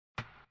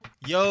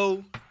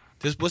Yo,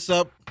 this what's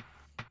up?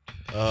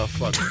 Fuck.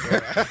 What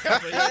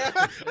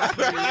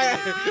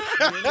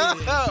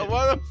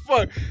the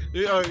fuck?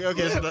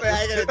 Okay, so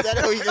I gotta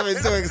tell you, he's coming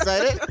so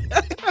excited.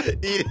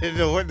 He didn't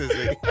know what to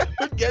say.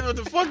 Guess what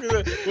the fuck is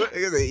it? What?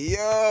 He said,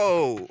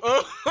 "Yo."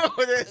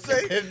 What they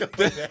say?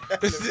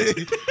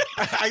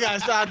 I gotta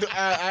start.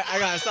 I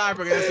gotta start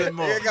bringing this in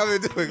more. He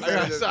coming too I gotta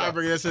excited. start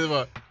bringing this in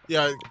more.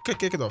 Yeah,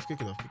 kick it off.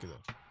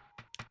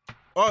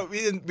 Oh, we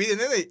didn't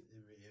it.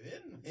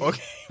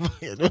 Okay.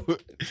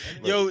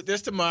 Yo,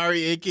 this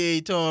Tamari,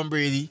 aka Tom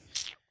Brady.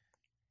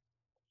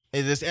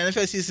 Is this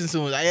NFL season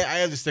soon? I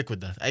have to stick with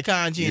that. I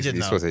can't change it You're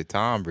now. supposed to say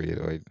Tom Brady,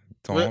 like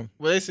Tom.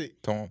 What they say?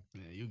 Tom.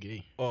 Yeah, you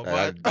gay. Oh,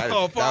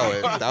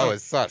 That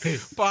was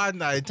sus.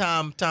 Pardon,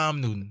 Tom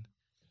Newton.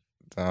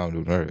 Tom,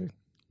 dude, right.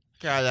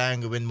 Carolina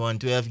gonna win more than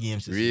 12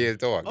 games this year. Real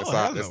talk. Oh,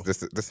 hell no.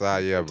 This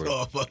our year, bro.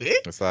 Oh, fuck.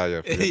 This our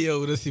year. Hey,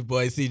 yo, this your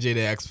boy CJ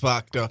the X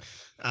Factor,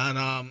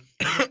 and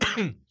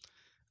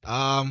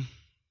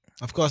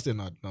of course they're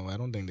not. No, I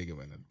don't think they can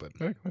win it. But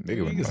They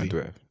can win can see.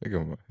 12. They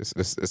can win. It's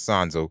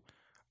Sanzo.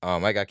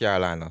 I got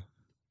Carolina.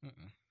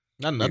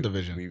 not in that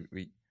division.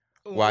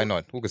 Why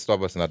not? Who could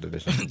stop us in that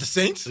division? The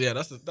Saints? Yeah,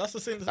 that's the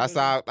same. That's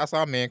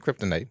our main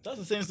kryptonite. That's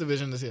the Saints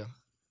division this year.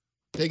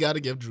 They got to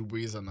give Drew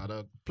Brees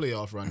another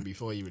playoff run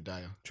before he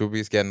retire. Drew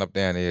Brees getting up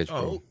there in age,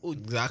 bro. Oh,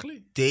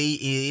 Exactly. they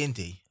ain't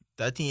they?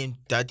 That team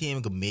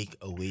could make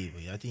a wave.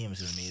 Boy. That team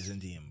is an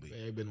amazing team. Boy.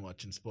 I've been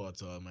watching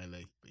sports all my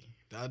life. Boy.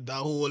 That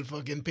whole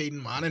fucking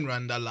Peyton Manning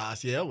run that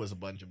last year was a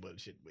bunch of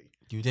bullshit. Boy.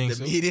 Do you think The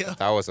so? media.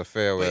 That was a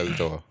farewell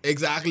tour.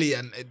 Exactly,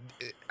 and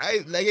I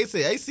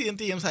see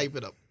teams hype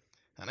it up,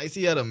 and I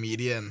see how the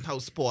media and how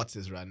sports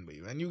is run. But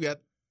when you get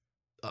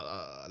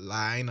a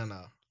line and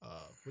how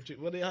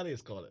they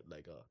call it,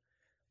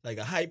 like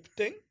a hype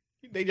thing,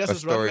 they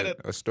just A run with it.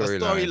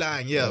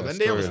 storyline. Yeah, Yeah, when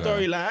they have a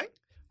storyline. storyline,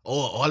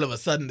 all of a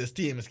sudden this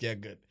team is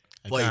get good.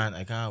 Boy,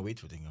 I can't wait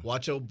for things.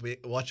 watch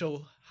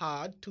how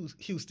hard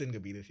Houston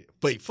could be this year.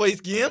 But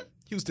first game,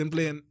 Houston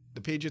playing the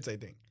Patriots, I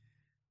think.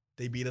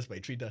 They beat us by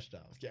 3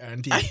 touchdowns.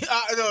 Guaranteed. I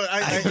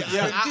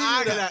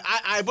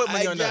put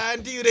money I on that.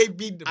 guarantee you they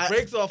beat the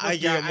brakes off us. I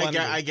game one,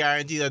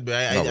 guarantee that,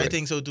 but No, I but-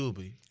 think so too,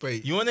 boy.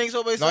 Wait. You don't think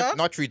so, boy?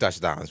 Not 3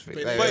 touchdowns.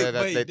 Wait, I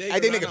they think they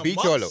can can beat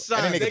run y'all. amok,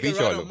 I think they can beat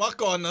run y'all.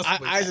 amok on us.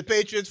 I as a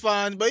Patriots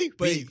fan, boy,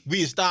 Boy.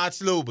 we start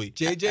slow, boy.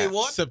 JJ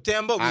Watt,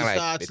 September, we I'm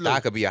start like, slow.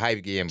 that could be a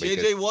hype game.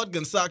 JJ Watt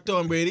can sack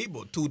Tom Brady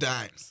about 2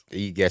 times.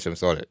 He gets him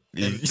solid.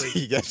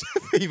 He gets.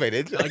 He might.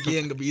 That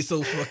game could be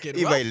so fucking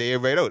He rough. might lay it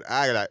right out.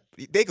 I like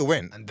they could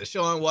win. And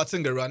Deshaun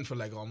Watson could run for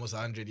like almost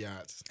 100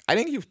 yards. I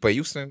think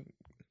Houston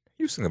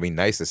gonna be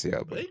nice this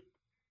year, but Right?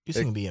 This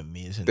is gonna be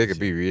amazing. they could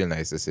be real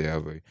nice this year,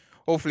 but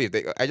hopefully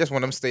I just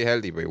want them to stay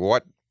healthy, but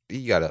what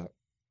he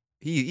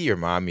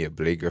remind me of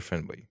Blake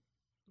Griffin, but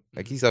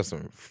like he's have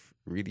some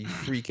really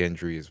freak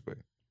injuries, but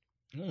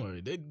Don't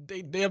worry.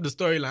 They have the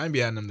storyline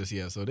behind them this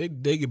year, so they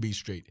could be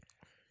straight.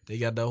 They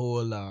got the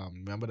whole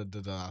remember the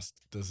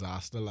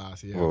disaster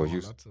last year. Oh, and all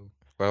you- that, so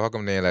how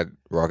come they ain't let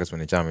Rockets win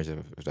the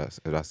championship if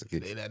that's the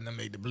case? they letting them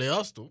make the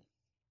playoffs too.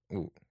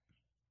 Ooh,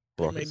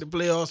 They make Rockets. the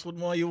playoffs. What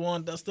more you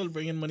want? That's still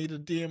bringing money to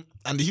the team.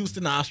 And the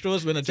Houston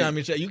Astros win a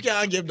championship. You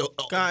can't give the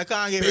Can't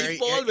give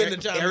Baseball win the every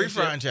championship.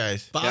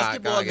 franchise.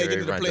 basketball can't give make it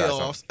to the every franchise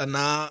playoffs, and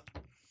now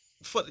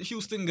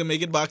Houston can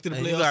make it back to the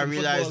And playoffs. you gotta in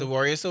realize the football.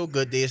 Warriors so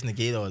good they just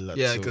negate all that.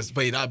 Yeah, so. because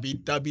that'd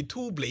be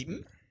too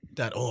blatant.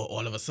 That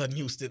all of a sudden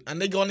Houston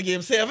and they going to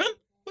game 7.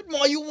 What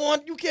more you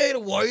want? You carry the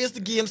Warriors to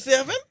game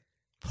 7?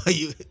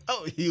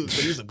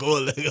 He's a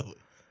goal.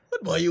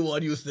 What more you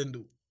want Houston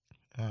do?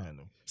 I don't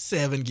know.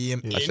 7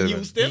 game Yeah. in should've-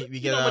 Houston. we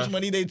You get know how much our-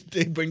 money they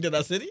bring to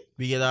that city?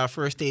 We get our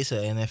first taste of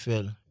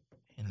NFL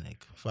in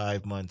like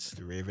 5 months.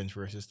 The Ravens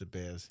versus the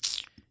Bears.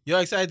 You're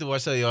excited to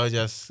watch that? You're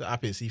just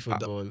happy to see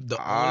football. The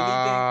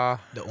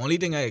only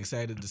thing I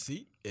excited to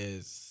see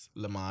is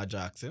Lamar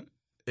Jackson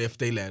if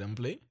they let him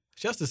play,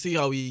 just to see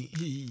how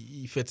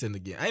he fits in the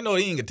game. I know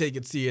he ain't gonna take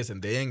it serious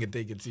and they ain't gonna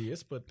take it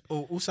serious, but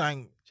Who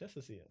signed just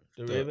to see him.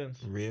 The Ravens.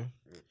 Raven.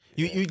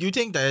 You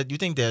think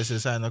there's a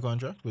sign a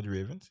contract with the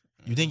Ravens?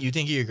 You think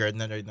he regretting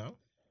that right now?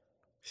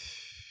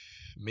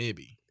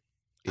 Maybe.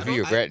 If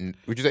you regret,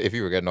 would you say if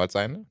you regret not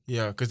signing?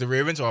 Yeah, because the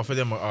Ravens offered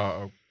them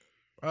a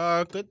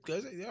good.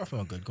 They offered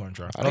him a good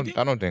contract. I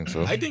don't think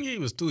so. I think he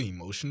was too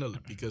emotional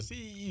because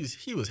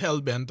he was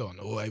hell bent on,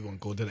 I want to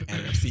go to the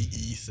NFC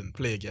East and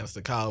play against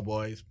the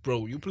Cowboys.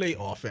 Bro, you play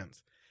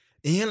offense.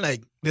 It ain't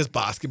like this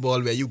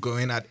basketball where you go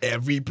in at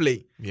every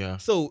play. Yeah.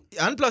 So,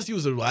 and plus you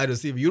was a wide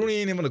receiver. You don't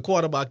even a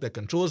quarterback that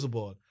controls the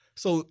ball.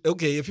 So,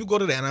 okay, if you go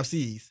to the NFC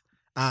East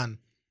and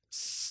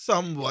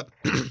somewhat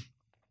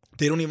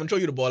they don't even throw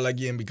you the ball that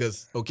game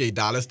because, okay,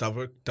 Dallas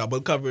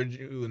double coverage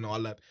you and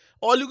all that.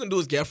 All you can do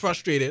is get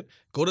frustrated,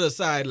 go to the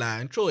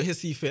sideline, throw a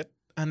hissy fit,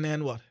 and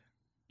then what?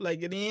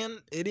 Like it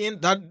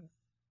ain't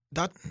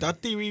that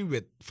theory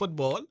with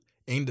football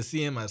ain't the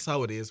same as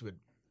how it is with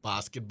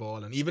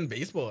basketball and even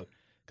baseball.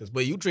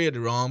 Because you trade the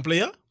wrong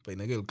player, but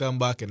nigga will come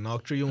back and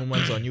knock 3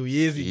 moments on you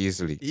easy.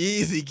 Easily.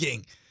 Easy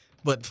king.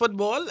 But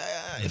football,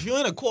 if you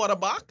ain't a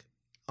quarterback,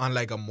 on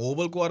like a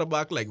mobile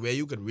quarterback, like where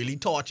you could really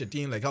torch a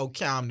team, like how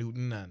Cam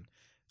Newton and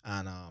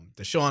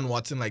Deshaun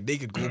Watson, like they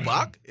could go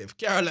back. If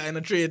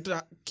Carolina trade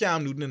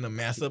Cam Newton in a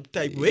mess up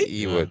type way,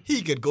 He would.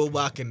 he could go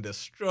back and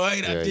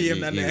destroy that Yeah, team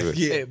he- the he next would.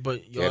 year. Hey,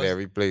 but Get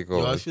every play you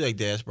call. always feel like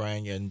Des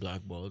Bryant getting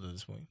blackballed at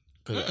this point.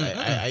 Because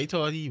I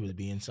thought he would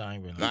be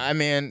inside right No, now. I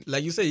mean,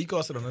 Like you say, he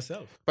cost it on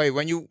himself. but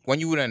when you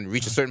then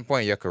reach a certain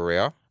point in your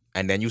career,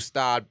 and then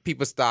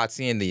people start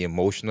seeing the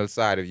emotional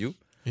side of you.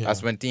 Yeah.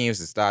 That's when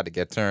teams start to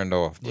get turned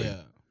off. boy.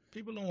 Yeah.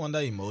 People don't want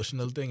that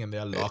emotional thing in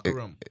their locker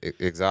room.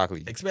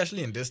 Exactly.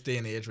 Especially in this day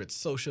and age with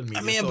social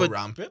media mean, so but-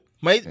 rampant.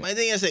 My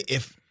thing is like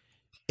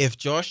if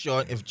Josh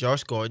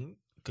Gordon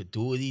could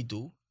do what he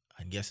do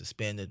and get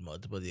suspended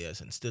multiple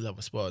years and still have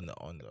a spot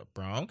on the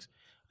Bronx,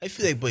 I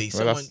feel like boy, Well,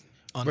 someone that's-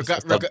 On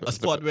Rega- a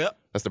spot where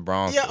That's the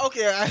Browns. yeah,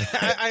 okay.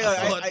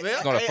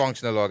 It's not a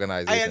functional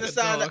organization. I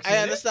understand. I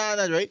understand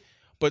that, right?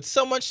 But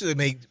someone should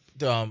make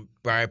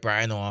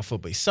Brian offer,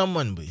 but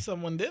someone.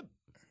 someone did.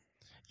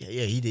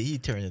 Yeah, he did. He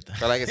turned it down.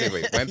 But like I said,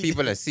 when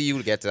people see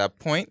you get to that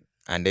point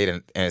and they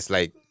didn't, and it's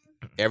like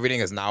everything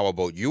is now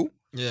about you.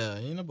 Yeah,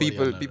 ain't nobody on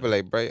People, that, people right?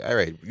 like, bro, all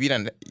right, we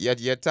done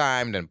your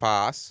time then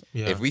pass.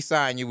 Yeah. If we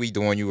sign you, we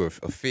doing you a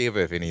favor,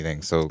 if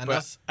anything. So And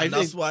But I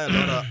that's think- why a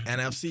lot of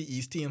NFC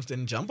East teams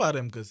didn't jump at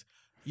him because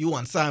you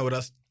want to sign with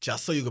us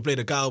just so you could play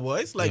the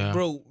Cowboys. Like, Yeah.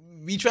 bro,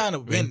 we trying to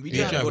win. We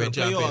Yeah. trying to go to Win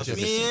playoffs.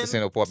 championships. Man, This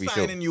ain't no poppy show.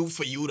 signing you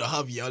for you to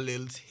have your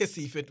little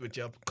hissy fit with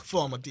your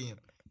former team.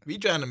 We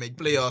trying to make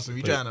playoffs and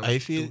we But trying to I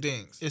feel do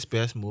things. his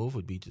best move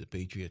would be to the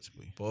Patriots,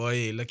 boy.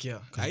 Boy, look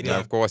here. I yeah, did.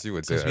 of course you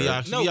would say Because we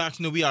that.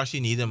 actually, we actually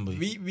need him, boy.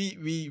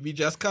 We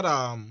just cut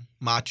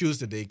Matthews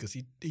today because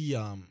he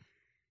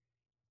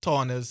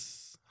torn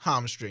his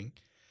hamstring.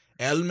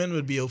 Elman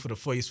would be out for the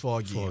first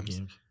four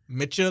games.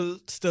 Mitchell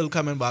still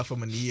coming back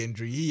from a knee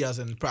injury. He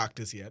hasn't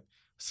practiced yet.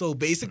 So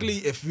basically,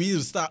 if we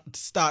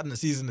starting the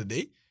season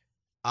today,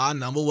 our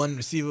number one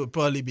receiver would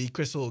probably be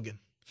Chris Hogan.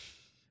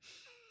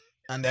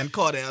 And then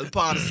Cordell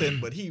Patterson,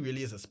 but he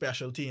really is a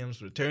special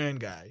teams return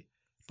guy.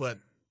 But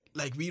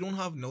like we don't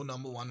have no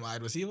number one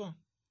wide receiver.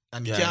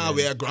 And you Yeah, can't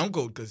yeah. wear ground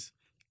coat because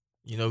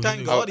You know,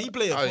 thank God he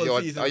played a How full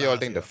y'all, season. how y'all last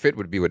think year. the fit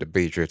would be with the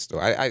Patriots though?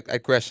 I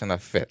question a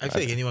fit. I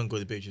feel like anyone go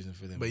to the Patriots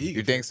for them. But boy. he-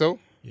 You think so?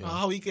 yeah.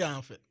 How he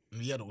can't fit?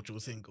 We had Ocho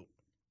Cinco.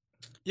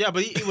 Yeah,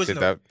 but he wasn't.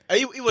 Did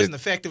He wasn't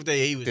effective that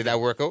he was. Did that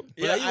work out?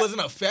 But Yeah, he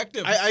wasn't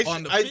effective I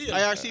on the field.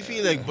 I actually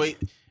feel like, but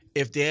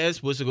if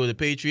Dez was to go to the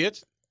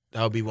Patriots,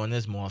 that would be one of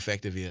his more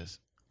effective years.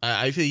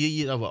 I feel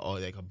you have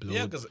like a blow.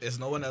 Yeah, because there's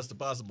no one else to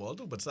pass the ball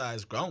to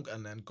besides Gronk,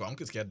 and then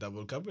Gronk is get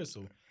double coverage,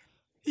 so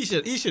he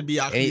should be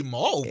actually Any-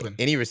 more open.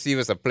 Any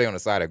receivers that play on the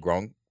side of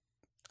Gronk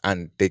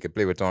and they could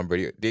play with Tom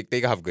Brady,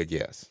 they have good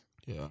years.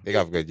 Yeah. They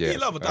have good years.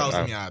 He'll have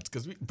 1,000 yards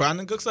because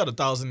Brandon Cooks had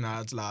 1,000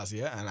 yards last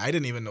year, and I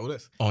didn't even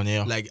notice. On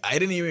there. Like I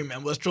didn't even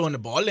remember us throwing the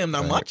ball to him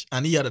that Right. much,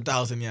 and he had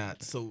 1,000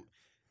 yards. So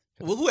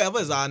whoever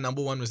is our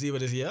number one receiver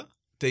this year,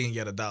 they can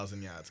get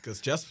 1,000 yards.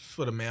 Because just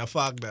for the mere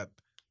fact that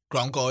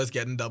Gronk always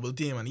getting double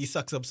team and he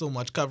sucks up so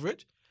much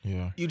coverage,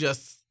 Yeah. you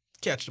just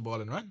catch the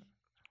ball and run.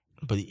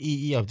 But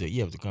he have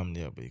to come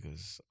there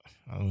because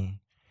I don't.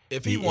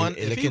 If He- he won, it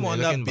if he looking- won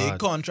it that looking big bad.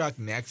 contract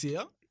next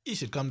year, he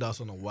should come down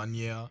on a 1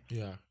 year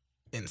Yeah.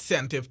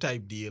 incentive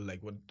type deal,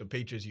 like what the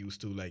Patriots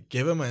used to. Like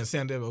give him an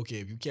incentive. Okay,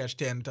 if you catch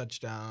 10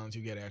 touchdowns,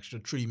 you get an extra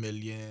 $3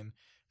 million.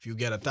 If you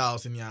get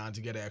 1,000 yards,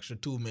 you get an extra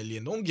 $2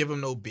 million. Don't give him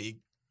no big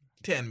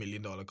 $10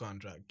 million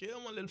contract. Give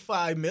him a little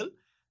 $5 million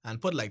and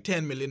put like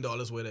 $10 million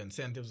worth of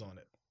incentives on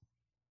it.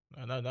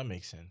 That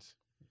makes sense.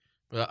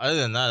 But other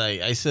than that,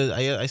 I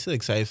still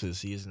excited for the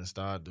season to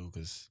start though,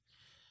 because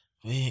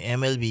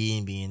MLB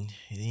ain't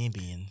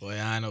being. Boy,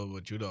 I know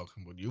what you're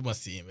talking about. You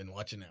must see him been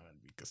watching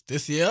MLB because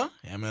this year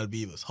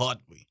MLB was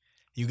hot. Boy.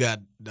 You got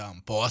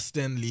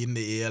Boston leading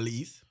the AL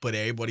East, but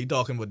everybody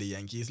talking about the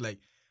Yankees. Like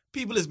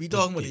people is be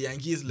talking about the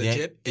Yankees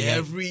legit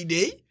every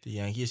day. The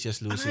Yankees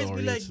just And lose I just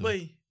be like, Laureate.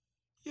 boy,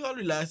 you all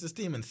realize this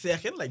team in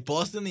second. Like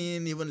Boston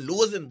ain't even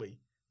losing, boy.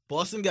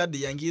 Boston got the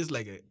Yankees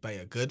like by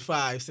a good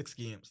 5-6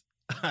 games,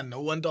 and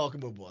no one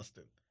talking about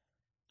Boston.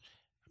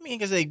 I mean,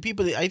 because like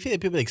I feel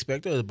like people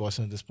expected the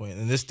Boston at this point,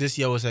 and this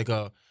year was like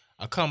a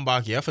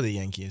comeback year for the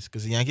Yankees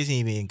because the Yankees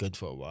ain't been good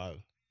for a while.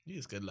 He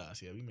was good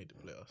last year. We made the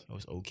playoffs. It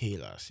was okay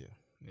last year.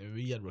 Yeah,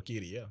 we had rookie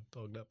of the year,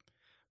 talked up.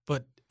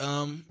 But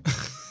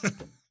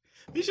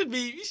we should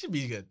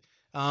be good.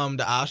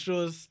 The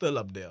Astros still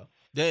up there.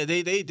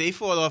 They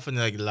fall off in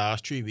like the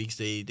last 3 weeks.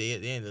 They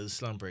in a little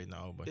slump right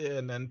now. But Yeah,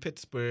 and then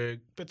Pittsburgh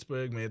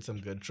made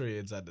some good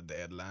trades at the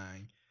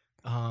deadline.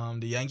 The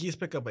Yankees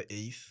pick up an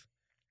ace,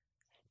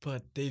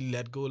 but they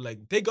let go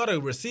they got a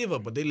receiver,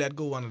 but they let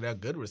go one of their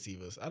good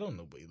receivers. I don't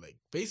know, but like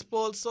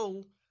baseball,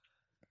 so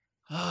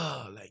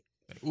like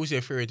who's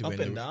your favorite to up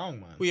win? and down,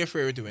 man. Who's your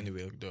favorite to win the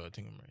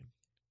thing, right?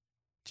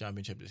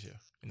 Championship this year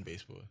in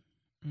baseball?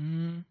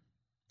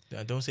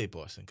 Don't say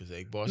Boston because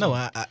like Boston.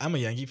 No, I'm a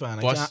Yankee fan.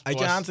 I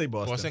can't say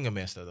Boston. Boston can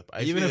mess that up.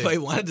 Even if I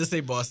wanted to say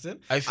Boston,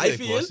 I I feel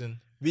feel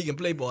Boston. we can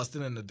play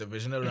Boston in the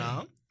divisional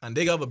round, and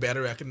they have a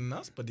better record than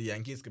us, but the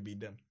Yankees could beat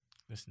them.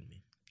 Listen to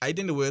me. I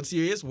think the World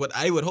Series, what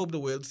I would hope the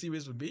World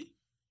Series would be,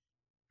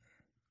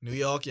 New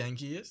York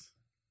Yankees,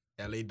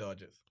 LA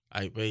Dodgers.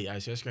 I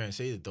was just gonna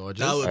say the Dodgers.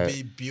 That would I-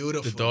 be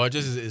beautiful. The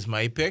Dodgers is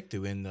my pick to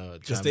win the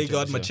Because they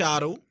got championship this year.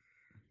 Machado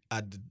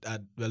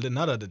well, they're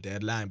not at the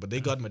deadline, but they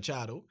got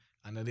Machado,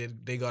 and then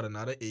they got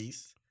another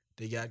ace.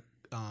 They got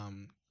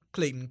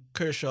Clayton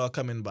Kershaw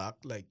coming back.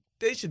 Like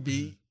they should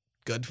be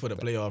good for the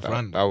playoff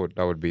run.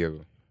 That would be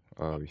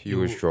a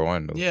huge draw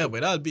in though. Yeah,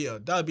 but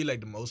that'll be like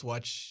the most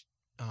watched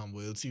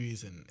World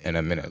Series in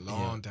a minute.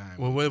 long time.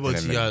 Well, what about In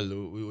a minute.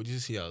 Seattle? What do you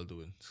see Seattle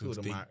doing? Who,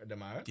 Since the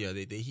Mara? yeah,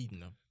 they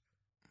heating up.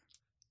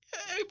 Yeah,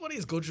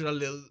 everybody's going through that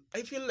little.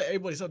 I feel like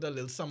everybody's had that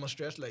little summer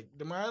stretch. Like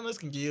the Mariners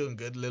can give you a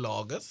good little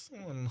August,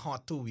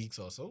 hot 2 weeks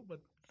or so,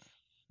 but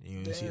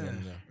You don't see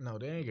them there. no,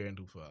 they ain't getting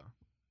too far.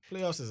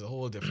 Playoffs is a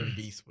whole different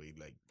beast. Where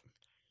like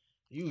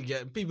you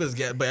get people's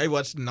get. But I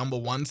watched number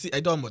one. I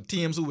talking about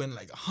teams who win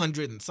like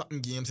 100 and something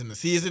games in the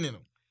season. You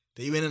know,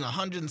 they win in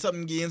 100 and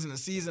something games in the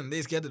season.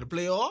 They get to the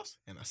playoffs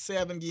in a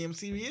 7-game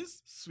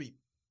series. Sweet.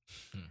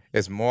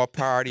 It's more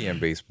party in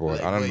baseball.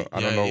 I don't know.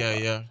 I don't know.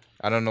 Yeah.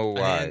 I don't know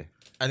why.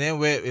 And then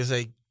where it's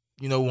like,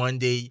 one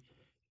day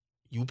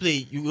you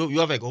play, you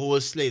have like a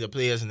whole slate of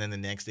players, and then the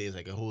next day is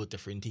like a whole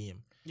different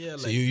team. Yeah,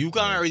 So you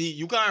can't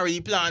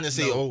really plan to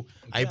say, No,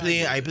 I you play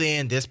can't.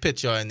 in this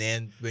pitcher, and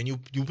then when you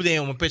play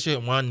in one pitcher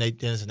one night,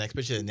 then it's the next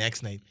pitcher the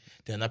next night,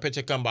 then that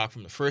pitcher come back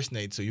from the first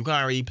night. So you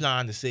can't really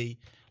plan to say,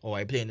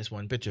 I play in this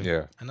one pitcher.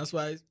 Yeah. And that's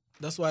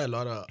why a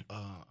lot of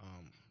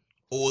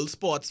old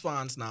sports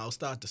fans now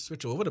start to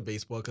switch over to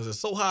baseball because it's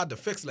so hard to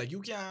fix. Like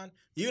you can't,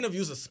 even if you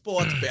use a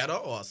sports better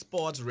or a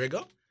sports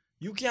rigger,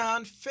 you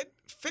can't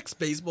fix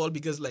baseball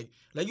because like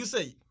you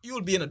say,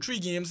 you'll be in a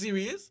 3-game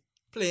series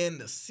playing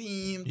the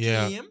same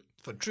team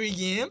for 3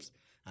 games.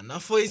 And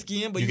that first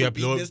game, but You you get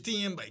beat blown- this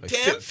team by Like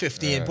 10.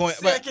 15 points.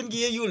 But Second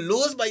game, you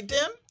lose by 10.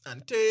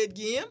 And third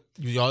game,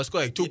 you all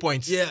score like 2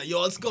 points. yeah, you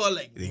all score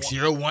like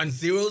 0-1.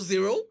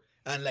 0-0,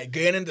 and like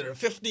going into the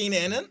 15th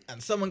inning,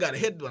 and someone got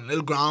hit one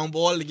little ground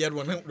ball to get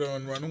run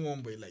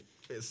home. But like,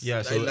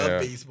 Yeah, so, I love yeah.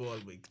 baseball,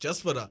 but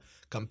just for the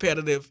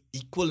competitive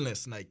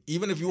equalness. Like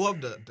even if you have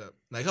the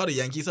like how the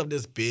Yankees have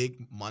this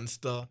big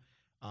monster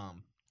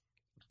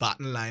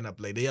batting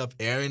lineup, like they have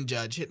Aaron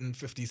Judge hitting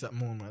 50-something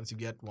home runs. You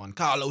get Juan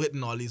Carlo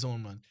hitting all these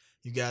home runs.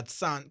 You got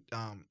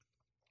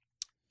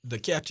the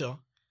catcher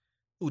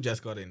who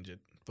just got injured,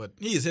 but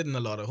he's hitting a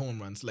lot of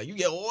home runs. Like you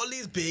get all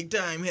these big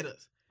time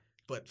hitters,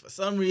 but for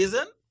some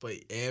reason,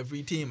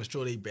 every team is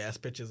throwing their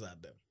best pitches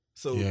at them.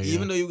 So Yeah,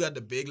 even yeah. though you got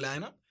the big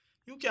lineup,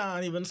 you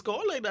can't even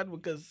score like that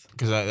because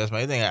Because that's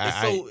my thing.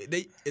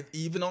 it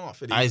even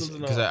off. It Because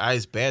equals it off. I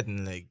was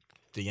betting like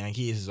the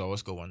Yankees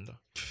always go under.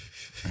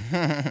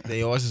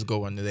 They always just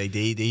go under. Like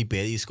they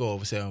barely score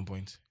over 7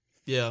 points.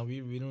 Yeah,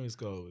 we don't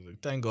score.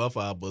 Like, thank God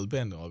for our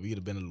bullpen, or we'd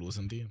have been a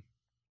losing team.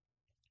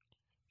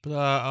 But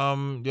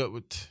yeah,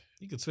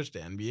 You could switch to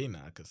NBA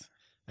now, cause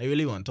I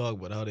really want to talk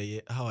about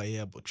how I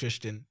hear about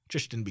Tristan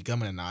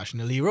becoming a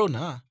national hero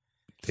now.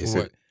 They for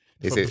said what?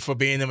 they for, said for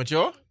being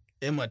immature.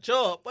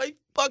 Immature, boy,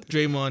 fuck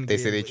Draymond. they Green,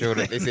 said they boy. showed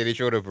they said they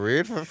showed a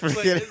parade for But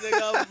this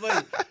nigga,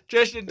 boy,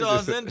 Tristan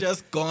Thompson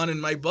just gone in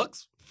my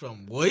books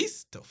from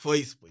voice to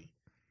voice, boy.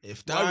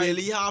 If that Why?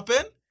 really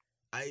happened,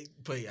 I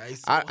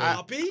so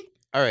happy.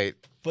 All right.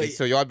 But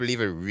So y'all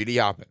believe it really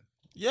happened?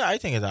 Yeah, I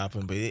think it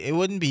happened, but it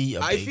wouldn't be.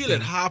 I feel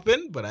it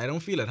happened, but I don't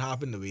feel it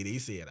happened the way they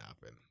say it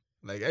happened.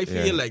 Like I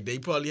feel Yeah. like they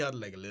probably had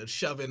like a little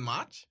shoving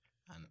match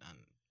and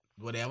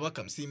whatever,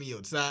 come see me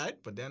outside.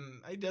 But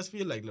then I just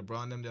feel like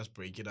LeBron them just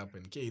break it up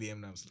and KD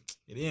them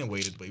it ain't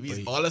waited, but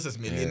we all us as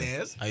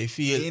millionaires. I They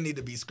feel. need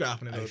to be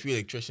scrapping it I out. feel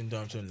like Tristan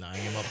Thompson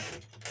lying him up.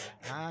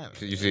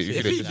 You see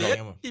If the- he lying did,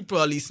 him up. he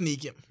probably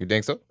sneak him. You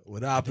think so?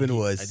 What happened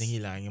was I think he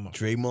lying him up.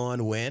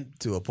 Draymond went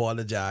to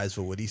apologize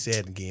for what he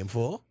said in Game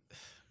 4,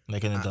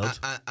 Like an adult.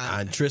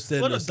 and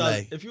Tristan What was adult?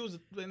 like, If you was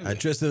anyway, and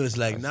Tristan was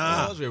like, that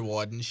nah, was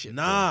rewarding shit.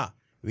 nah,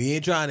 we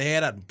ain't trying to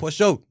hear that.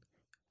 Push out.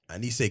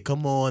 And he said,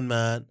 come on,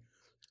 man.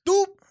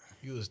 Doop. bro.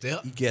 You was there.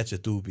 You get your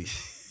doopy.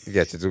 You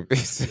get your 2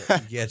 piece. You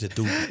get your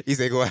doopy. He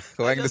said, "Go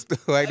hang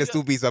this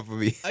 2 piece up for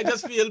me." I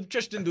just feel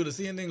Tristan do the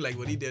same thing like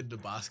what he did to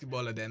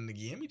basketball at the end of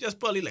the game. He just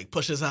probably like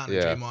push his hand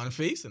Yeah. in Draymond's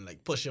face and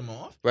like push him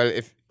off. Well,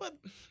 if But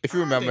you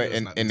I remember think it was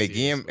in nothing the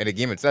serious.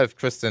 game itself,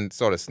 Tristan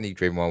sort of sneaked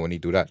Draymond when he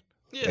do that.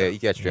 Yeah, he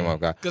catch Draymond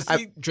guy. Because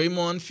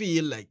Draymond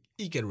feel like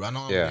he can run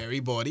on Yeah.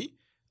 everybody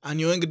and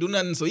you ain't gonna do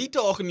nothing. So he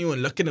talking to you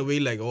and looking away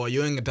like, oh,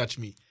 you ain't gonna touch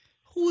me.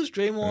 Who is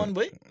Draymond,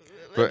 boy?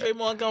 Where But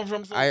Draymond come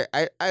from? So I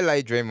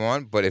like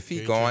Draymond, but if he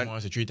gone,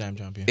 Draymond's a 3-time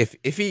champion. if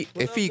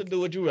what he to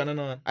do what you running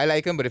on? I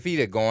like him, but if he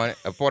had gone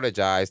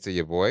apologize to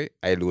your boy,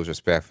 I lose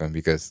respect for him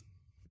because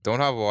don't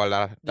have all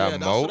that Yeah, that's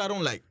mouth what I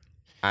don't like.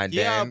 and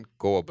Yeah, then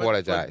go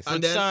apologize. but-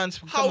 And then Sans,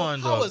 how, come on,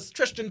 how dog. is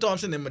Tristan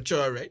Thompson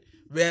immature, right?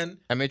 When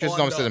I mean, Tristan on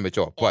Thompson is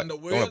immature, on but the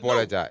don't world-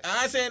 apologize. No,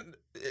 I'm saying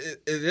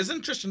it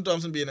isn't Tristan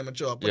Thompson being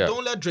immature, but Yeah.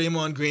 don't let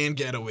Draymond Green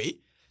get away.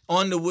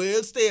 On the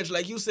world stage,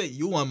 like you say,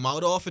 you want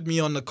mouth off at me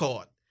on the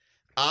court.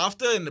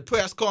 After in the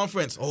press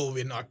conference, oh,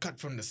 we're not cut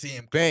from the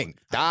same. Bang.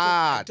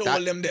 I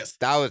told him this.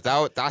 That's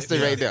the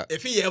right there.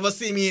 If he ever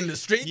see me in the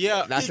street,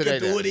 Yeah, that's he it can right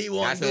do there. what he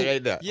wants That's to it do.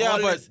 right there. Yeah,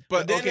 All but- this.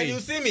 but then okay. when you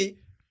see me,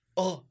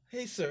 oh,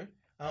 hey sir,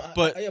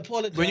 But I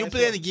apologize. when you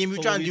play in the for- game,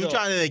 for what we you done."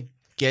 trying to like,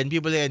 get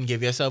people there and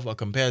give yourself a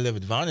competitive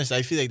advantage.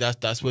 I feel like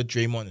that's what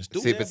Draymond is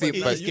doing. See, but see,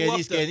 he's but- scared.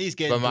 He's scared. He's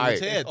scared. But to Mari,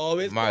 his head.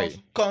 Always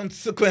Mari.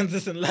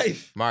 consequences in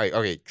life. Mari,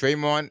 okay,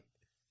 Draymond,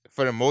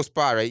 for the most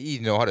part, right, he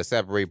know how to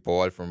separate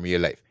ball from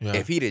real life. Yeah.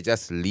 If he'd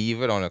just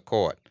leave it on the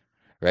court,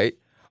 right,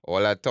 all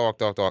that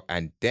talk,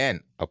 and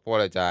then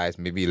apologize,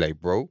 maybe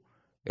like, bro,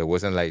 it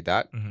wasn't like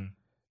that,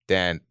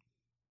 then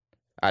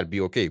I'd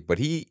be okay. But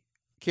he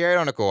carried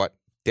on the court.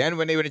 Then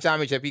when they win the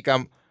championship, he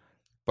come,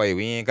 boy,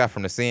 we ain't got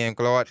from the same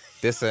cloth,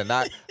 this and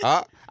that.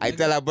 I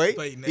tell her, boy,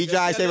 But he nigga,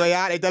 try to shave my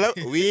yard. I tell her,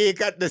 we ain't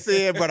got the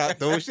same, brother.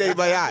 Don't shave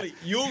my yard.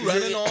 Exactly. You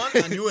running on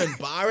and you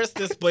embarrass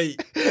this boy.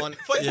 First of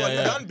all, you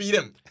yeah. don't beat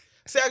him.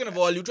 Second of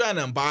all, you trying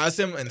to embarrass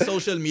him in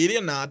social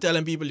media now,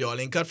 telling people y'all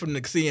ain't cut from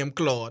the same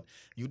cloth.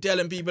 You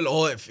telling people,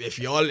 oh, if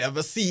y'all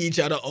ever see each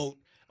other out,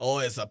 oh,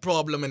 it's a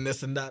problem and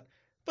this and that.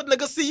 But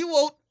nigga see you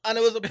out and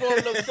it was a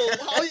problem. So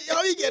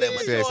how you get him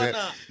Say, mature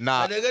now?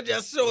 nah. The nigga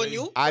just showing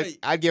you.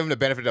 I'd give him the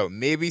benefit of the doubt.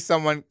 Maybe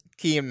someone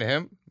came to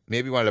him.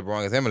 Maybe one of LeBron,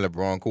 because him and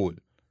LeBron cool.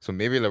 So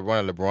maybe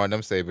LeBron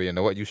them say, but you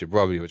know what? You should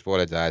probably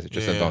apologize to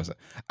Tristan Thompson.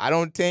 I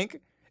don't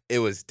think it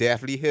was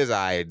definitely his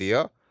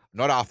idea.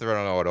 Not after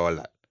running out all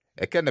that.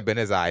 It couldn't have been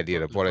his idea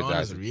to apologize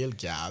LeBron is a real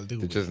gal, to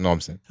dude. Tristan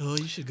Thompson. Oh,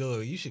 you should go.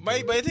 You should go.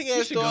 But the thing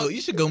is, though,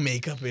 You should go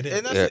make up with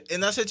it.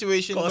 in that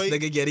situation, Cause boy,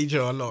 nigga get each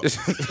other lost.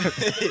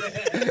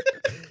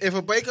 if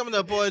a boy coming to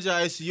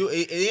apologize to you,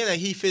 it ain't like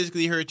he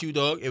physically hurt you,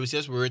 dog. It was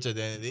just words at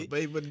the end of the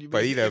day.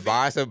 But he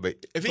embarrassed him.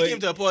 But If he came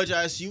to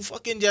apologize, you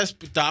fucking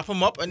just stop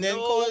him up and then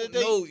call it a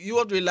day. No, you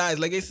have to realize,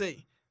 like I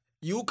say,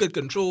 you could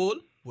control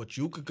what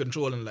you could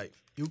control in life.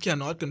 You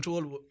cannot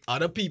control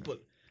other people.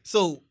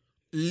 So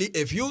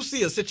if you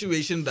see a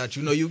situation that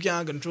you know you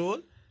can't control,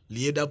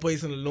 leave that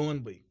person alone,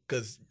 boy.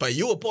 Because by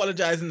you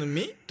apologizing to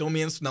me, don't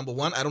mean, number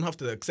one, I don't have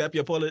to accept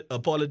your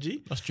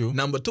apology. That's true.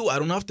 Number two, I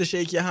don't have to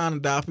shake your hand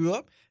and dap you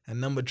up.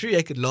 And number three,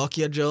 I could lock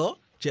your jaw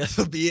just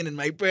for being in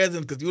my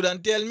presence. Because you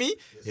don't tell me,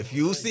 if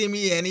you see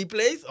me any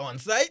place on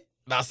site,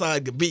 that's how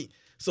it could be.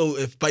 So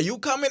if by you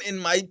coming in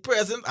my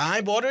presence, I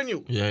ain't bothering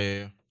you.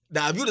 Yeah.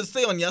 Now, if you to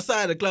stay on your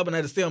side of the club and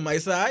I to stay on my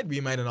side, we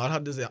might not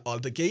have this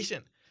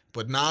altercation.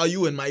 But now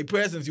you in my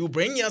presence, you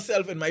bring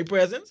yourself in my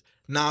presence.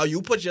 Now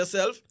you put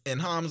yourself in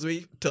harm's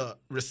way to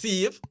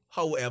receive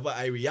however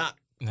I react.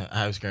 No,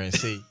 I was going to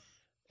say,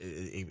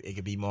 it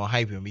could be more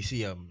hype when we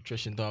see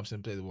Tristan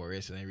Thompson play the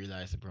Warriors and I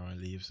realize LeBron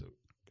leaves. So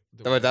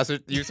but that's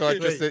what you saw.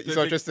 Tristan, you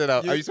saw Tristan.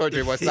 You saw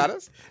Draymond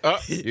status.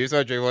 You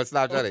saw Draymond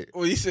Snapchat.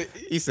 What he said?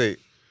 He said,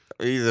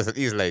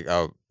 he's like,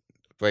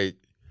 wait,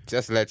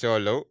 just let y'all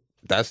know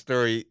that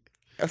story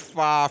is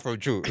far from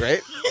true,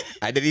 right?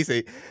 And then he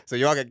say, so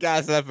y'all can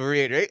cancel that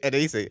parade, right? And then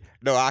he say,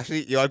 no,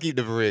 actually, y'all keep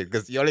the parade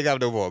because you only got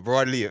no more.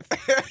 Broad leave.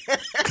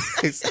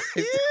 it's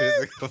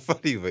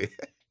funny, way.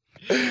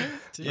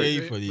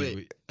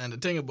 And the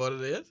thing about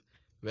it is,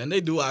 when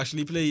they do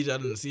actually play each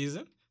other in the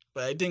season,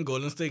 but I think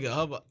Golden State will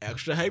have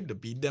extra hype to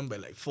beat them by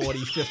like 40,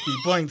 50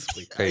 points.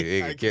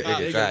 Hey, they can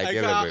try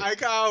again a little bit. I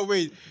can't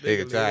wait. They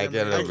can try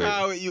again a I little bit.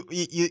 can't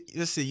wait. You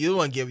listen. You don't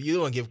want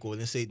to give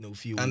Golden State no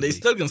fuel. And they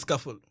still can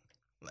scuffle.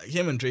 Like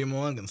him and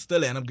Draymond can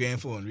still end up going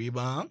for a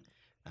rebound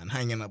and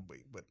hanging up.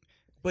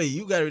 But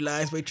you gotta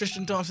realize,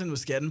 Tristan Thompson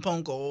was getting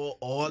punk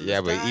all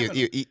Yeah, this but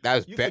time. that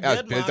was built up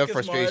Marcus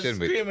frustration. Morris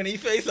But screaming he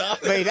face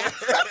off. wait,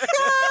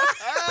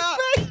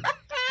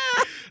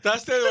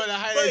 That's still one of the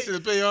highlights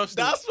of the playoffs.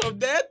 That's from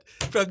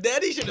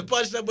that he should have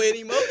punched that boy in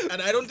the mouth.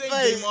 And I don't think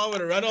Draymond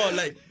would have run on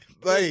like.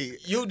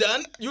 You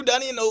done, you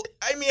know.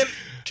 I mean,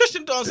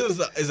 Tristan Thompson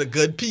is a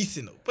good piece,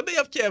 you know. But they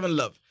have Kevin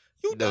Love.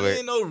 You done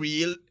ain't no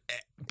real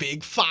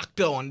big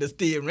factor on this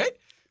team, right?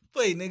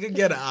 Boy, nigga,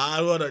 get an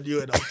hard one on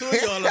you and I'll throw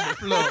you all on the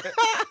floor.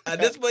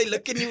 And this boy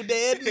looking you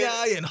dead in the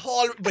eye and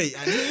holler, boy,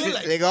 and you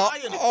like, they got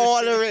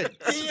hollering,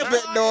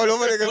 spitting all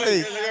over the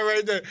face. Nigga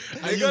right there.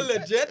 nigga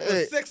legit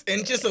was 6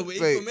 inches away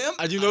from him.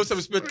 And you know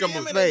some spit come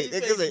up. Screaming in Wait,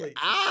 his nigga face, like,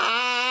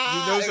 You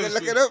know nigga some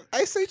look spit. it up.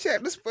 I say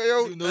check this play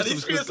out. You know And he some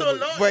screamed spit so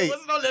come up. long, Wait. it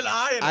wasn't no little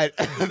higher.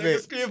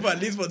 Nigga screamed for at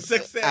least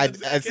 6,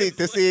 7 I see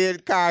to see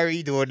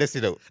Kyrie doing this,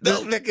 you know.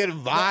 This No. flicking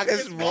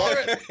Vargas, Marcus bro.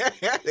 Morris.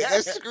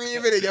 Nigga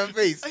screaming in your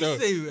face. I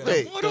say,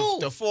 Wait,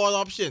 The fourth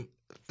option.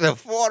 The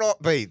fourth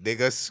off, wait,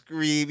 nigga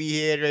scream he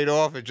head right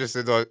off and just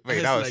said, wait,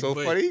 It's that was like, so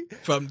boy, funny.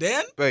 From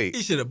then, Wait.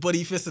 he should have put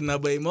his fist in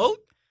that boy mouth.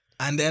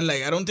 And then,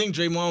 like, I don't think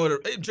Draymond would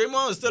have.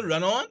 Draymond would still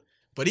run on,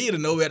 but he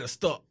didn't know where to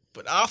stop.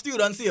 But after you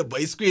done see a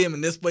boy scream in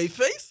this boy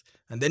face,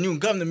 and then you can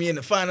come to me in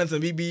the finals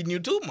and be beating you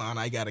too, man,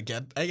 I gotta.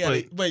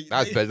 But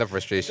That's they, built up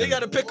frustration. they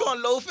gotta pick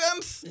on low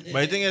femmes.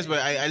 But the thing is,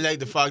 I like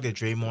the fact that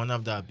Draymond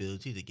have the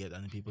ability to get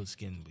under people's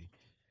skin. Boy.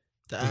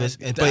 Because-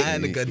 That but-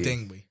 ain't a good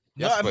thing, boy.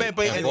 No, Yes, I mean,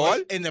 but in in ball?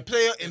 in the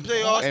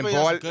playoffs, And boy,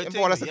 ball, that's a good and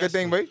thing. ball, that's a Yes, good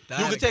thing, boy. You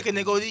can take a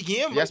nigga out of the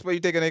game, bro. Yes, but you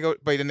take a nigga,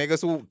 but the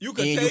niggas who You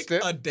can ain't take used to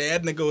it, a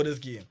dead nigga with this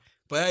game.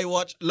 But I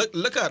watch.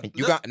 Look at. you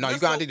let's- got no, you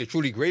let's gotta go- take the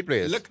truly great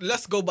players.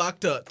 Let's go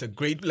back to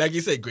great, like you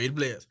say, great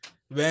players.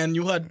 When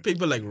you had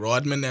people like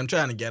Rodman, them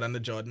trying to get under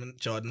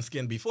Jordan's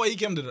skin before he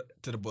came to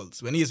the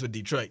Bulls, when he was with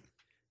Detroit.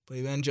 But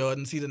when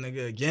Jordan see the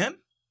nigga again,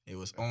 it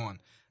was on.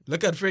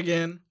 Look at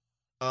friggin'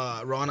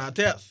 Ron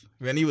Artest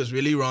when he was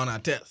really Ron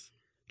Artest.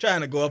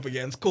 Trying to go up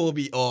against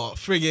Kobe or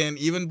friggin'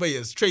 even by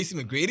his Tracy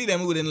McGrady, them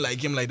who didn't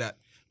like him like that.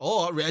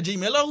 Or Reggie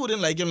Miller who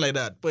didn't like him like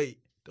that. But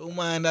don't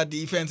mind that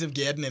defensive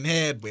getting in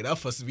head, but that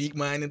first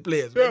weak-minded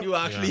players. When you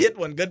actually hit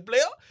one good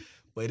player,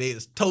 but they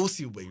just toast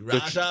you, boy.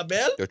 Rasha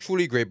Bell. They're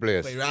truly great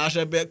players. But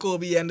Rasha Bell,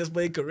 Kobe ended his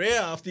boy career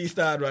after he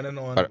started running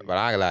on. But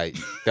I like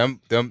them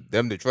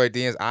Detroit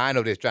teams. I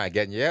know they're trying to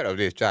get you out or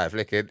they're trying to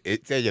flick it.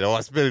 It said you know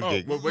spill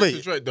thing. What's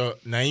Detroit? The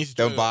 90s?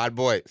 Them bad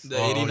boys.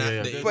 The 89.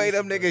 yeah. the But 80s.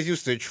 them niggas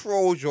used to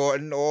throw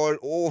Jordan all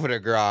over the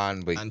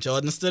ground, boy. And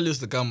Jordan still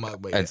used to come back,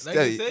 but And like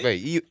still, you say, wait,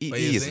 he but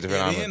is a it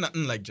different ain't animal.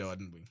 nothing like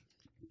Jordan, boy.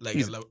 Like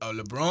He's- a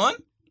LeBron.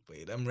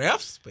 But them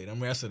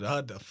refs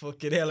had the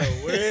fucking hell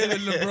of word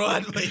with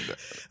LeBron. Like,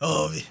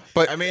 oh,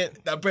 But I mean,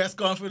 that press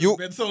conference You-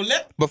 been so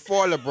lit.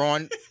 before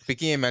LeBron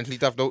became mentally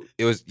tough, though,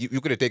 it was you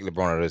could have taken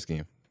LeBron out of this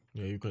game.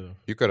 yeah, you could have.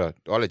 You could have.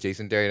 All the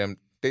Jason Terry, them,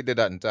 they did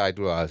that entire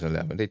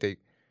 2011. They take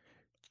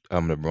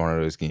LeBron out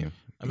of this game.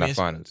 I Not mean,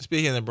 finals.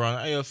 speaking of LeBron,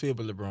 I feel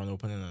about LeBron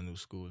opening a new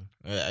school.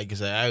 I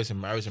guess I was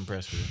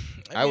impressed with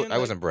it. I mean, was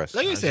like- impressed.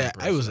 Like I was said,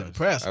 I was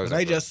impressed. impressed. I was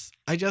But impressed.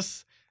 I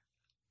just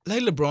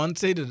like LeBron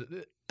said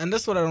it, and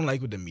that's what I don't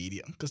like with the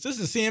media. Because this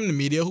is the same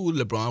media who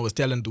LeBron was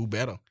telling do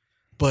better.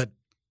 But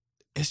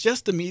it's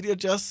just the media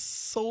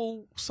just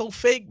so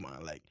fake,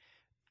 man. Like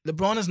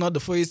LeBron is not the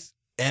first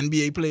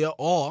NBA player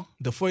or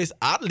the first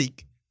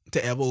athlete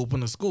to ever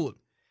open a school.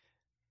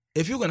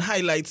 If you can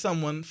highlight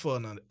someone for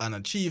an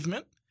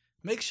achievement,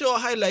 make sure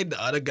highlight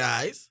the other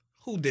guys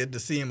who did the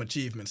same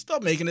achievement.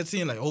 Stop making it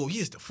seem like, oh,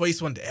 he's the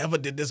first one to ever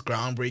did this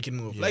groundbreaking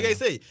move. Like Yeah. I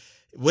say,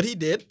 what he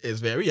did is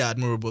very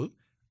admirable.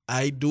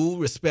 I do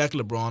respect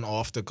LeBron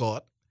off the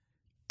court.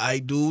 I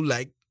do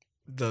like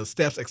the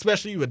steps,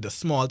 especially with the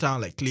small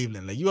town like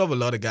Cleveland. Like you have a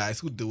lot of guys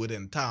who do it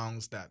in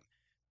towns that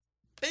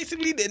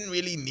basically didn't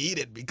really need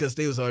it because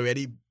they was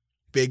already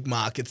big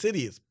market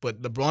cities.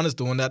 But LeBron is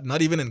doing that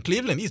not even in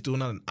Cleveland. He's doing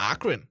that in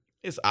Akron,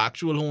 his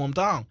actual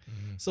hometown.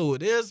 So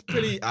it is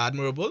pretty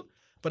admirable.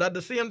 But at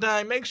the same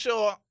time, make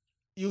sure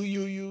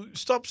you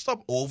stop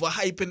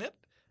overhyping it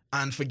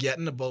and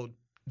forgetting about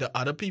the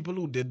other people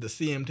who did the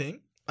same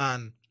thing.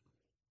 And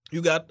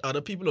you got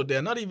other people out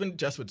there, not even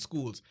just with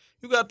schools.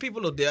 You got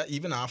people out there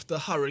even after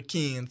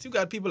hurricanes. You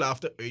got people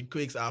after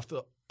earthquakes,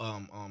 after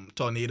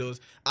tornadoes,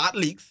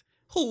 athletes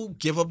who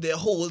give up their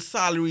whole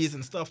salaries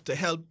and stuff to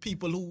help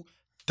people who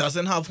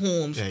doesn't have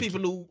homes, Yeah,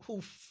 people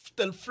who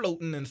still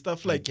floating and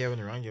stuff like. Kevin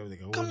Durant gave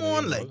like a Come whole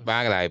on, million like- But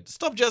I like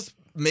Stop just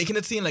making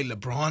it seem like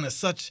LeBron is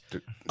such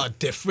a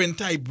different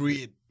type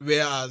breed,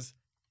 whereas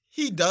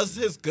he does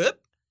his good,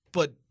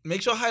 but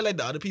make sure highlight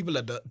the other people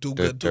that do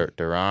good too.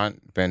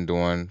 Durant been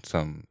doing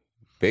some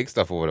big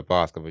stuff over the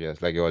past couple of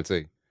years, like you all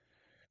say.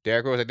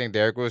 Derrick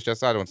Rose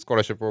just had a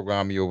scholarship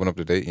program he opened up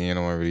today. You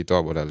don't really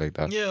talk about that like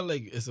that. Yeah,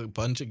 like it's a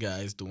bunch of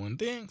guys doing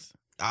things.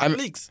 I'm-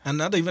 Athletes. And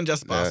not even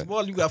just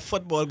basketball. You got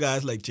football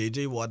guys like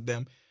JJ Watt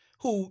them,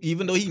 who,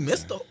 even though he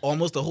missed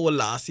almost the whole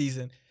last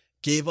season,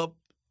 gave up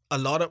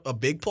a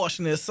big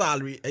portion of his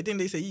salary. I think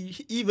they say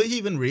he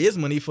even raised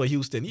money for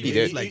Houston. He did.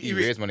 raised like He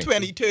raised money.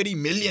 20, 30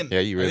 million. Yeah,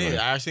 you I really think,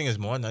 money. I think it's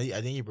more. I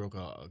think he broke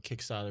a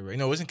Kickstarter. Right?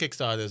 No, it wasn't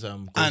Kickstarter. It's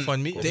And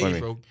GoFundMe. I think GoFundMe. he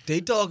broke.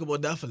 They talk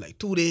about that for like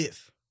 2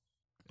 days.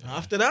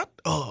 After that,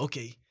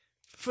 okay.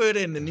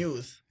 Further in the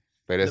news.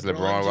 But it's LeBron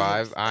LeBron James,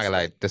 wife. I that's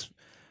like this.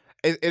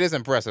 It is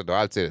impressive though.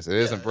 I'll say this. It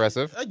is Yeah,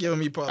 impressive. I give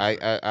him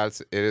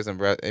props. It is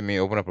impressive. I mean,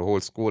 open up a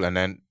whole school and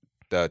then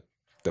the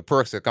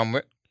perks that come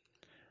with.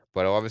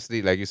 But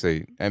obviously, like you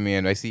say, I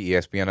mean, I see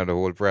ESPN at the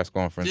whole press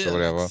conference or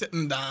whatever. Like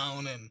sitting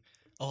down and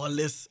all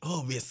this.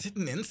 Oh, we're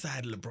sitting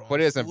inside LeBron. But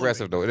it is school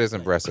impressive right though. It now. is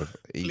impressive.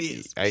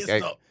 Please, I-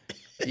 stop.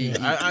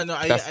 I know.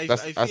 I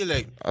feel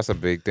like that's a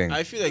big thing.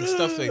 I feel like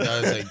stuff like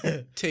that is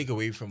like take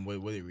away from what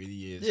it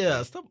really is.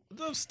 Yeah, stop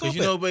Because it.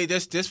 you know, but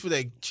that's for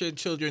like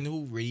children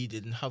who really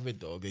didn't have it,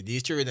 dog. Like,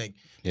 these children, like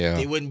Yeah.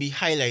 they wouldn't be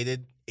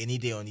highlighted any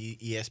day on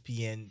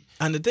ESPN.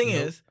 And the thing You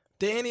know? is,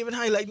 they ain't even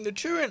highlighting the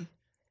children.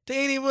 They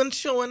ain't even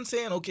showing,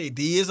 saying, okay,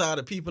 these are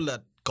the people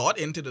that got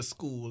into the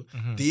school.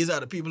 These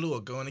are the people who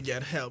are going to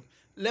get help.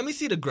 Let me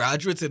see the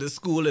graduates of the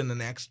school in the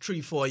next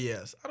 3-4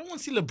 years. I don't want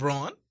to see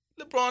LeBron.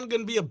 LeBron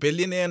gonna be a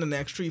billionaire in the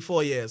next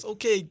 3-4 years.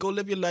 Okay, go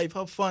live your life,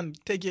 have fun,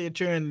 take your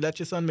turn, let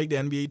your son make the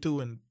NBA too,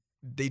 and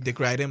they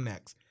decry him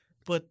next.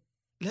 But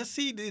let's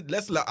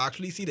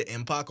actually see the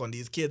impact on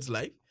these kids'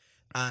 life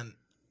and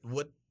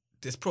what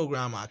this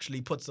program actually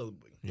puts out.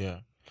 Yeah.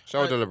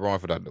 Shout out to LeBron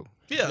for that though.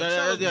 Yeah,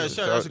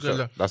 Sure, that's a good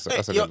look. That's a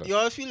Hey, good look. you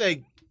all feel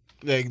like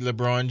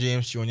LeBron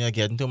James Jr.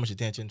 getting too much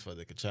attention for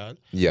like a child?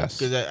 Yes.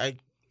 Because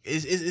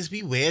it's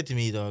be weird to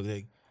me, dog.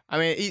 Like, I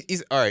mean,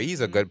 he's all right.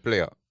 He's a good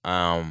player.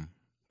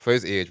 For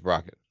his age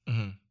bracket.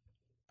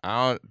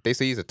 They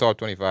say he's a top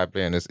 25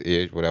 player in this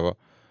age, whatever.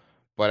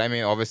 But I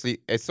mean, obviously,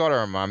 it sort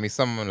of reminds me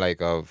someone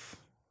like of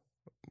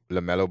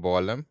LaMelo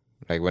Ball them,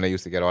 like when they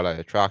used to get all that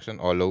attraction.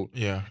 Although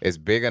yeah. it's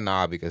bigger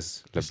now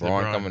because It's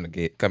LeBron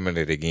LeBron. coming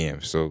to the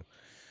game. So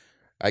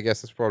I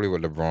guess that's probably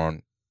what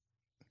LeBron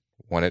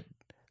wanted.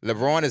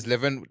 LeBron is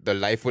living the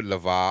life what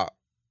LeVar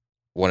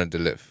wanted to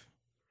live.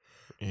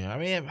 Yeah, I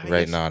mean, I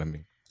right guess now to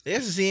me.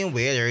 it's the same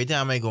way every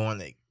time I go on,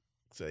 like,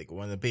 it's like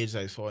one of the pages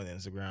I saw on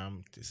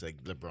Instagram, it's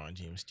like LeBron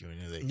James Jr.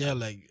 Like, Yeah,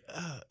 like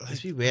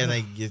it's be weird.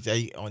 Like,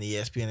 on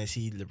ESPN, I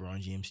see LeBron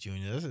James Jr.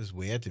 This is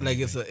weird to me. like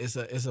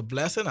it's a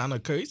blessing and a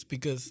curse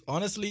because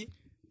honestly,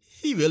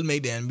 he will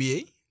make the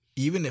NBA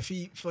even if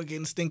he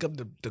fucking stink up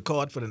the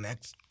court for the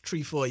next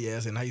 3-4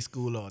 years in high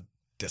school or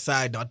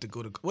decide not to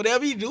go to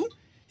whatever he do,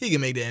 he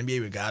can make the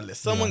NBA regardless.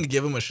 Someone can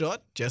give him a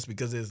shot just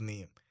because of his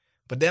name.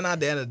 But then at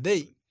the end of the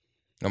day,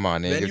 Come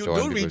on, when you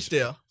do reach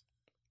there,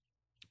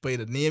 but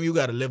the name you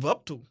gotta live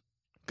up to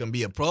can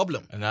be a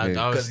problem. And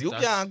because you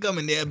can't come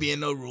in there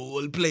being a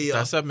role player.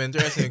 That's something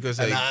interesting because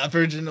an like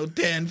average,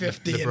 10,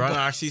 15. LeBron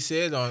actually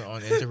said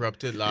on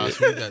Interrupted last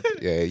week that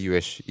yeah, you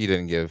wish he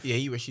didn't give.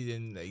 he wish he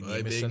didn't like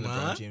name his son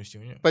LeBron James Jr.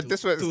 But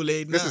this was too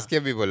late this now. is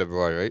Kim people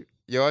LeBron, right?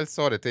 You all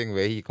saw the thing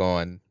where he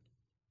gone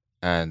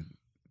and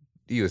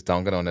he was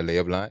dunking on the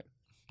layup line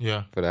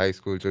Yeah, for the high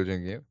school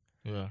children game.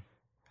 yeah.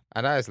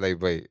 And I was like,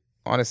 wait,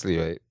 honestly,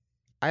 right?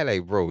 I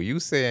like, bro, you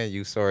saying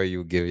you sorry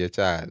you give your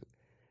child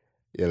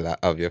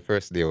of your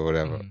first day or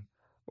whatever. Mhm.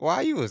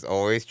 Why you was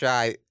always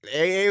try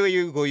everywhere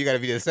you go, you gotta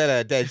be the center of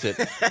attention.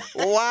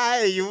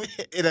 Why are you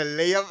in a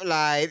layup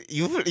line?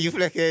 You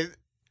flicking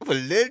for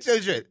little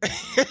children.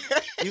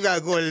 You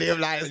gotta go and layup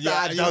line and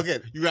start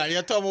dunking. You right,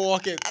 you're talking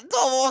walking. I'm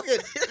not walking,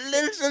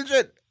 little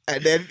children.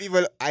 And then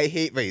people, I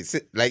hate,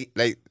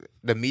 like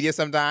the media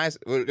sometimes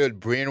will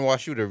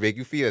brainwash you to make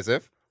you feel as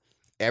if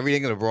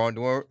everything LeBron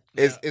doing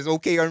is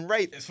okay and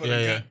right. It's for Yeah,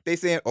 the yeah. game. They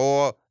saying,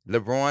 oh,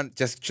 LeBron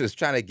just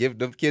trying to give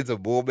them kids a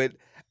moment.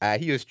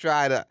 He was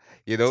trying to,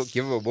 give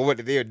them a moment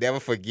that they would never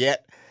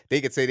forget.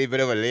 They could say they've been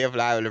over layup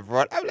line with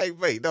LeBron. I'm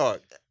like, wait, dog.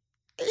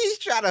 He's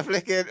trying to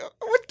flick in.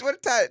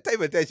 What type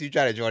of attention you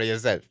trying to draw to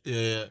yourself?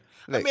 Yeah.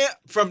 Like- I mean,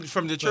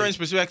 from the children's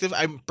perspective,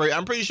 I'm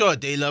pretty sure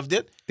they loved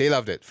it. They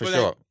loved it, for But,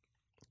 sure. like,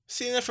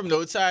 seeing it from the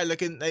outside,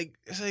 looking like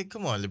it's like,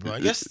 come on,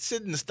 LeBron, just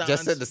sit in the stands.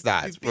 Just sit in the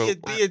stands, Be bro.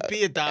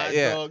 a dad,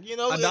 Yeah. dog.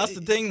 And that's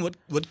the thing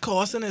with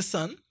causing his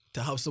son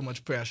to have so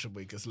much pressure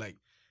because like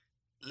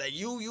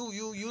you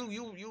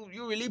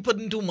really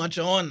putting too much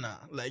on now.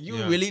 Like you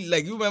Yeah. really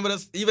like you remember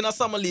this even a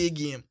summer league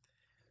game.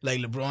 Like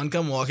LeBron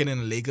come walking in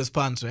the Lakers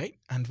pants, right?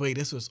 And wait,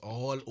 this was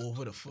all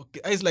over the fuck.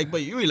 It's like,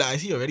 but you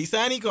realize he already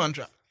signed his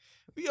contract.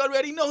 We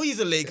already know he's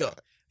a Laker.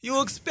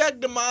 You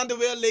expect the man to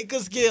wear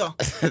Lakers gear.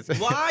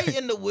 Why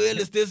in the world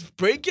is this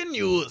breaking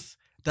news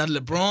that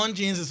LeBron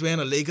James is wearing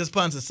a Lakers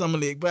pants in summer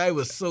league? But I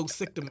was so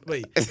sick to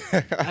wait.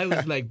 I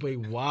was like, wait,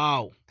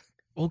 wow.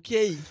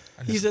 Okay,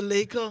 he's a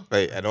Laker.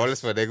 Wait, and all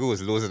this for nigga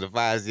was losing the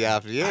finals year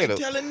after year. I'm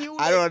telling you.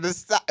 I don't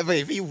understand. But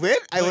if he win,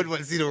 I wouldn't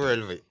want to see the world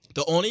of it.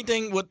 The only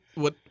thing what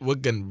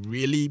can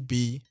really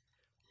be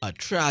a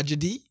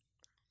tragedy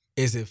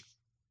is if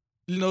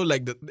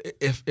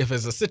if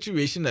it's a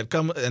situation that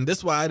come, and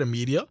that's why the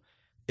media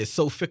is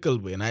so fickle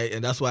with,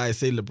 and that's why I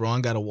say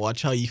LeBron gotta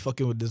watch how he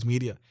fucking with this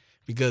media,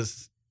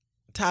 because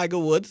Tiger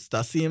Woods,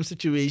 that same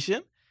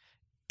situation.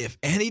 If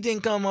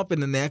anything come up in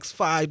the next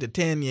 5 to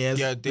 10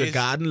 years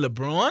regarding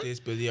LeBron, This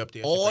Billy up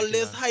there. all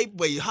this hype,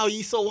 but how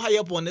he's so high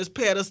up on this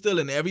pedestal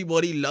and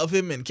everybody love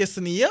him and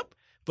kissing him up.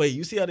 But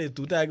you see how they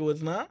do Tiger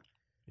Woods now?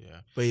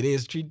 Yeah. But they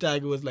just treat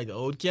Tiger Woods like an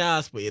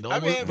outcast. But it I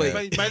almost. mean,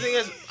 but, my thing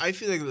is, I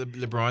feel like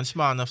LeBron's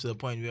smart enough to the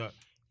point where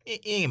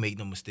he ain't make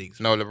no mistakes.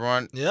 No,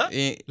 LeBron. Yeah?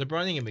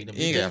 LeBron ain't gonna make no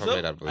He ain't mistakes. gonna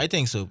play that, bro. I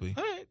think so, B.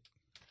 all right.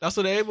 That's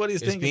what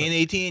everybody's It's thinking. been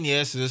 18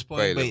 years to this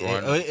point, Wait,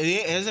 but LeBron-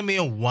 it hasn't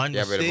been one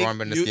Yeah, but mistake. LeBron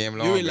been in this You- game you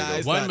long.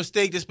 realize- One that-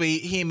 mistake, this, but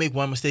he ain't make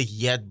one mistake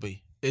yet,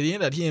 B. It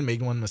ain't that he ain't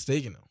make one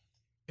mistake,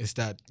 It's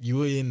that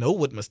you ain't know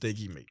what mistake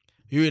he make.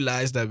 You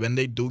realize that when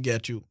they do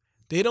get you,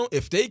 they don't.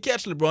 If they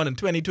catch LeBron in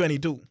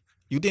 2022,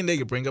 you think they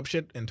could bring up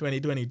shit in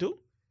 2022?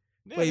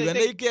 Yeah, But when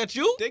they catch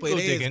you, they but go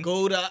they digging. just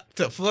go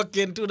to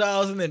fucking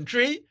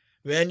 2003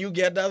 when you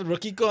get that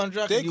rookie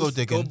contract. They you go go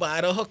digging.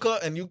 buy the hooker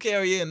and you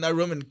carry her in that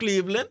room in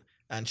Cleveland,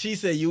 and she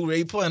say you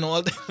rape her and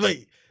all that.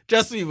 Wait,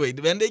 just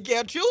wait. When they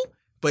catch you,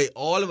 but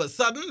all of a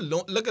sudden,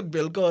 look at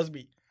Bill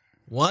Cosby.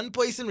 One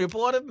person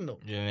reported, no.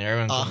 Yeah,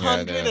 everyone.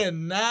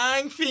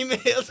 109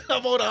 females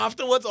come out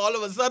afterwards all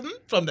of a sudden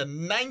from the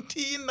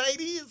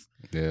 1990s.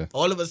 Yeah.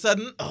 All of a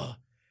sudden,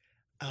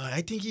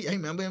 I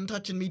remember him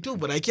touching me too,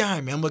 but I can't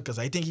remember because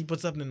I think he put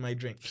something in my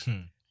drink.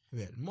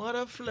 Well,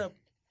 mother flip.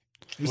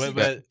 You see,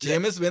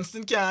 Jameis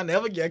Winston can't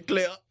never get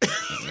clear.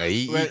 Yeah,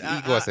 he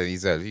goes and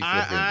he's flipping.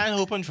 I ain't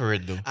hoping for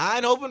it though. I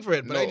ain't hoping for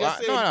it, but I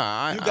just say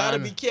I you gotta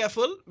be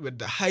careful with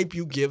the hype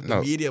you give the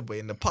media, but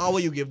in the power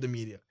you give the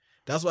media.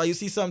 That's why you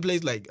see some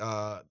places like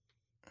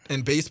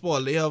in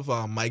baseball they have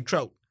Mike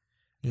Trout.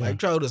 Yeah. Mike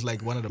Trout is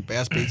like one of the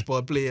best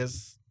baseball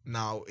players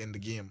now in the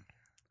game,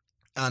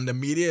 and the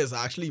media is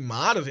actually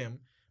mad at him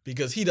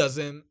because he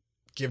doesn't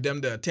give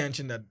them the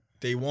attention that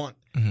they want.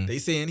 Mhm. They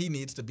saying he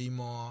needs to be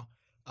more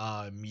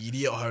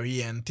media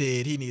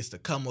oriented. He needs to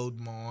come out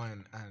more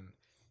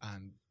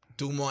and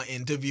do more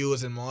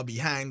interviews and more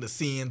behind the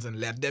scenes and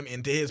let them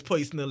into his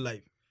personal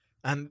life.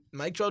 And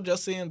Mike Trout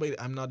just saying,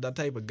 but I'm not that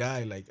type of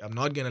guy. Like, I'm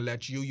not gonna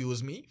let you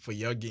use me for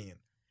your gain.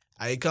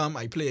 I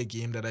play a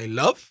game that I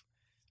love,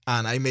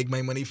 and I make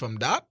my money from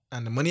that,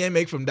 and the money I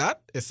make from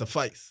that, it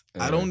suffice.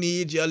 I don't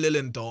need your little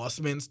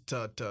endorsements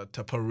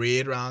to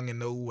parade around and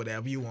know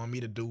whatever you want me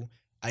to do.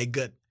 I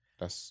good.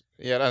 That's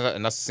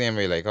the same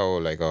way like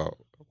how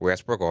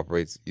Westbrook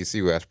operates. You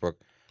see Westbrook.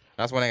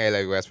 That's one thing I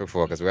like Westbrook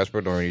for, because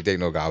Westbrook don't really take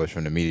no garbage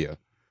from the media.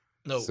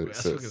 No,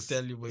 Westbrook can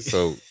tell you. But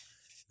So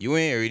you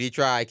ain't really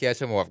try to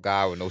catch him off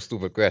guard with no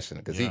stupid question,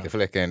 because he can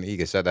flick and he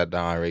can shut that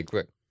down right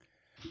quick.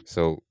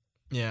 So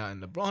yeah,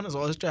 and LeBron is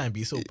always trying to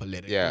be so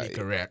politically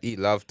correct. He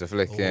loved to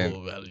flick in.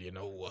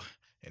 Oh, well,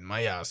 in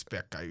my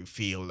aspect, I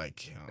feel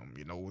like,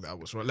 that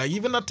was wrong. Like,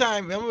 even that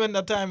time, remember when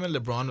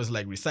LeBron was,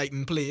 like,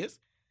 reciting plays?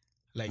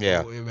 Like,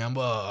 I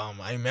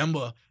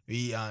remember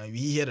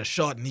he hit a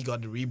shot and he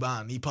got the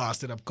rebound. He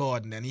passed it up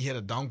court, and then he hit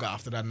a dunk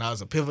after that, and that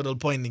was a pivotal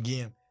point in the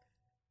game.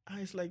 I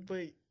was like,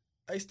 boy,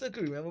 I still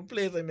can remember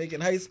plays I make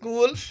in high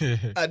school,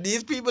 and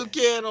these people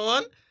carrying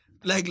on.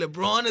 Like,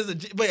 LeBron is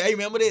but I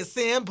remember they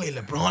saying, but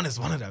LeBron is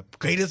one of the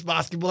greatest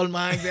basketball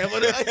minds ever.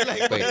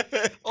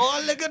 Like,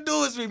 all they could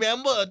do is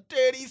remember a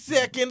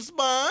 30-second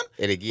span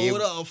over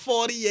a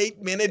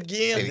 48-minute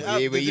game.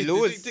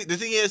 The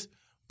thing is,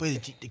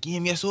 but the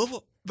game is over.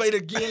 By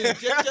the game,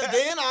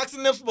 they ain't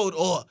asking them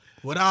about,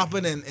 what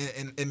happened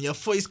in your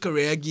first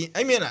career game.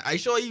 I mean, I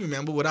sure you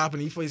remember what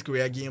happened in your first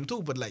career game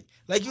too, but like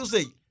you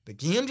say, the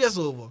game just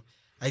over.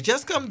 I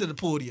just come to the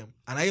podium,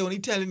 and I only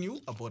telling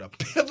you about a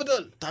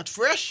pivotal. That's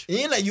fresh.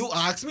 Ain't like you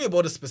asked me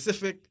about a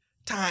specific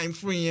time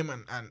frame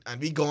and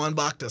we going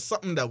back to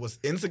something that was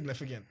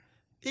insignificant.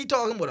 He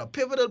talking about a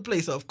pivotal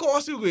play, so of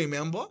course you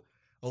remember.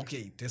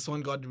 Okay, this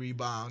one got the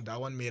rebound, that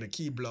one made a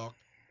key block.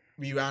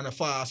 We ran a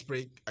fast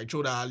break. I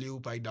threw the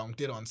alley-oop, I dunked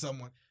it on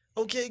someone.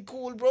 Okay,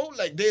 cool, bro.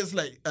 Like this,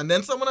 and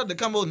then someone had to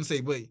come out and say,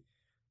 boy,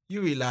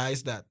 you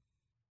realize that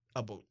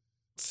about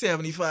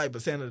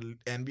 75% of the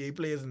NBA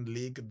players in the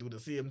league could do the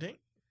same thing?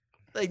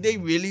 Like, they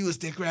really was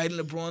dick riding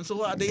LeBron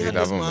so hard. They had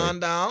this man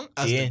down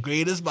as the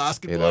greatest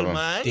basketball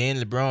mind. They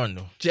ain't LeBron,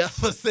 though. Just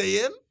for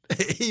saying,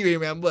 he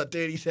remember a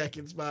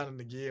 30-second span in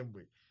the game,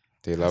 boy.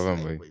 They love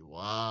him, boy.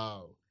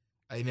 Wow.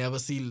 I never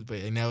see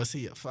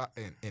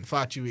an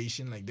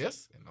infatuation like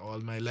this in all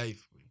my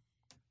life.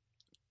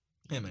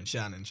 Boy. Him and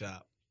Shannon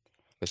Sharp.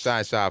 The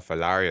Shannon Sharp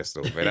hilarious,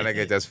 though. But then I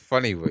get just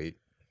funny, boy.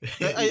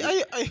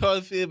 I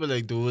all feel but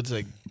like dudes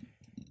like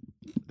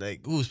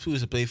who's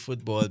supposed to play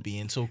football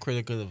being so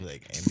critical of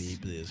like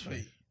NBA players.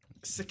 Right.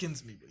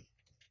 Sickens me, boy.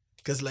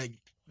 Because like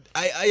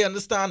I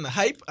understand the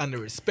hype and the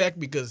respect,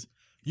 because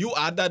you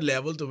at that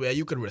level to where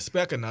you can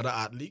respect another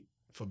athlete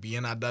for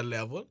being at that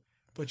level,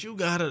 but you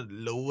gotta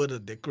lower the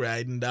dick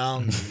riding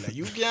down. Like,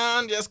 you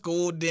can't just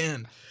go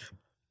then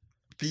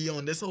be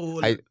on this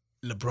whole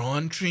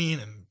LeBron train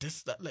and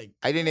this that. Like,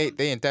 I think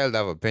they entitled to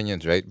have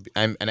opinions, right?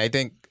 And I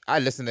think I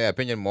listen to their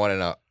opinion more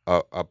than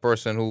a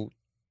person who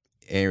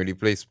ain't really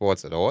play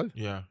sports at all.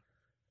 Yeah.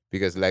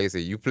 Because like I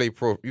said, you play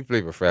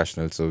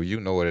professional, so you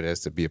know what it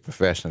is to be a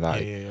professional.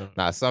 Yeah.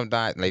 Now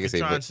sometimes, like I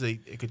say,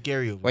 it could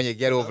carry you. When you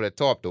get over the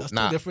top, though. That's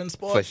now, two different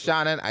sports. For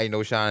Shannon, I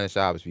know Shannon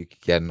Sharp be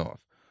getting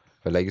off.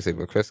 But like you say,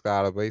 with Chris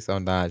Carter, boy,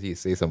 sometimes he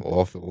say some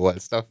off the wall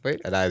stuff,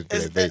 right? And I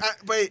was like,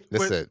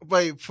 listen.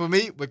 But for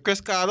me, with Chris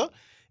Carter,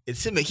 it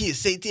seemed like he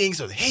say things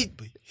of hate,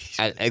 but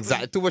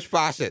exactly too much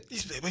passion.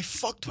 He's like, "Wait,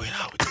 fucked right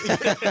out."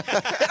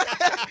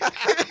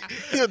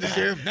 He don't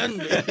deserve nothing.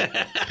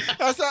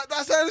 That's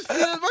how it's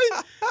feeling,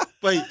 boy.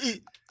 But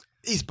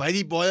he's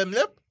bitey boy him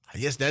lip. I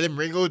just let him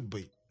ring out,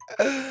 boy.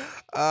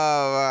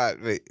 Oh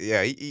man,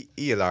 yeah, he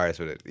hilarious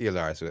with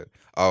it.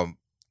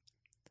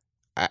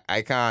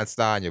 I can't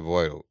stand your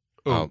boy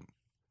though.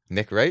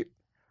 Nick Wright.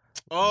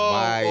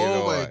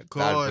 Oh my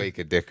God. That boy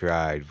could dick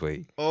ride,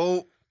 boy.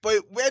 Oh.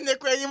 But where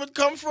Nick Wright even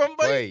come from,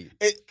 boy?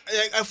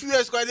 A few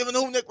years ago, I didn't even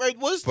know who Nick Wright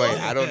was. But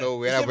I don't know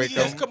where that boy come. He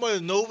just come out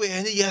of nowhere,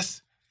 and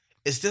it's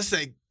just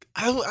like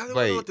I don't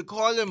know what to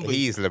call him. But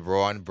he's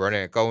LeBron,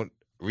 burning account,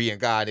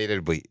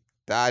 reincarnated, but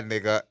that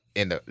nigga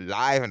in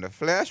the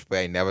flesh, but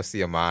I never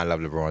see a man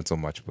love LeBron so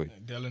much, boy.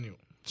 I'm telling you,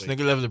 this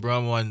nigga love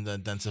LeBron more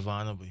than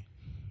Savannah, boy.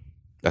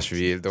 That's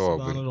real,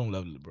 dog. Savannah don't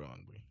love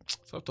LeBron, boy.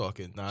 Stop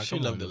talking. Nah, she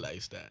love the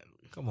lifestyle.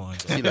 Come on.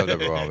 She love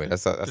LeBron, man.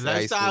 That's the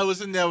lifestyle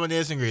was in there when they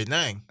was in grade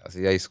 9. That's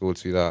the high school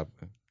sweetheart.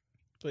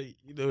 But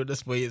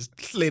this boy is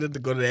slated to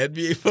go to the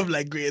NBA from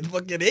like grade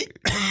fucking 8.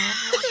 But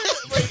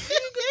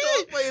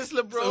it's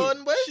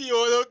LeBron, boy. She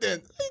all out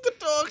then. He could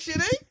talk shit,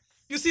 eh?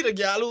 You see the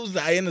girl who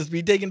Zion is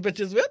be taking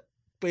pictures with?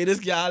 But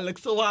this girl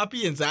looks so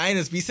happy, and Zion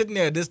is be sitting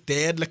there, this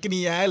dead looking in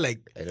the eye,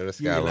 like, I know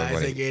this you guy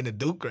realize they getting a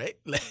Duke, right?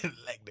 Like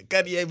the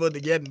cut he ain't about to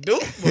get in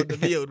Duke, about to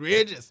be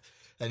outrageous.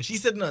 And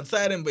she's sitting on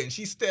side him, but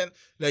she's standing,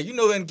 like, you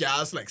know when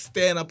girls, like,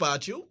 staring up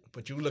at you,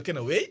 but you looking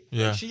away?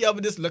 Yeah. Like, she ever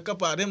just look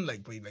up at him,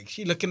 like, boy, like,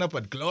 she looking up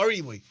at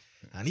Glory, boy.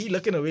 And he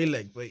looking away,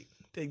 like, wait,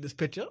 take this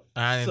picture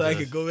so I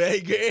could go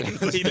very great.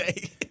 Boy,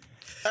 like.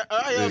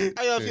 I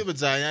have feel with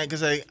Zion,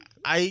 because, like,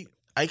 I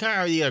can't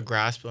really get a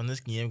grasp on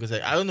this game, because,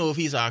 like, I don't know if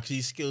he's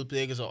actually a skilled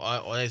player, because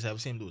all I have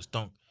seen him do is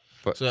dunk.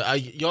 But, so,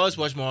 you always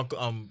watch more,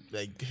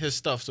 like, his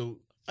stuff, so,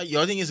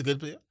 y'all think he's a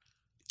good player?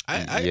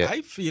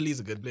 I feel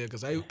he's a good player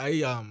because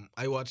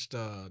I watched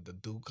the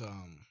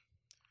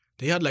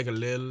they had like a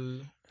little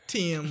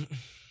team,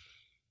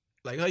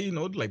 like how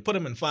like put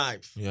them in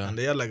fives. Yeah. And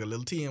they had like a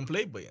little team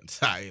play, but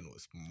Zion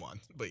was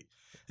months. But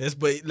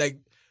like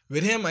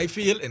with him, I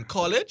feel in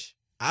college,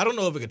 I don't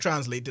know if it could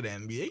translate to the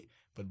NBA,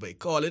 but by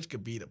college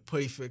could be the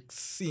perfect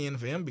scene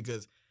for him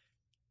because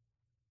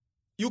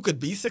you could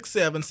be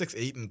 6'7",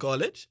 6'8" in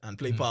college and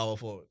play power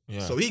forward. Yeah.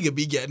 So he could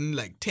be getting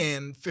like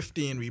 10,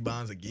 15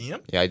 rebounds a game.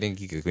 Yeah, I think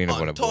he could clean up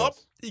on the On top,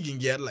 boards. he can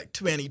get like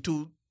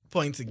 22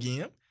 points a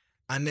game.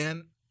 And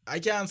then, I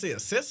can't say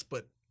assists,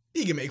 but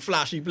he can make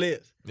flashy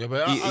plays. Yeah,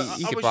 but He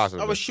could I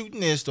possibly. was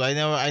shooting this though.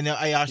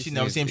 I actually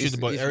never seen him shoot the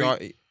ball. He's Every-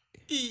 not-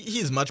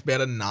 He's much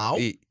better now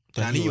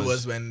than he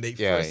was when they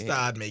first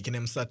started making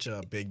him such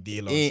a big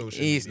deal on social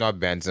media. He's not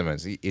Ben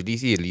Simmons. He at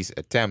least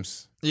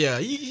attempts. Yeah,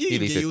 he can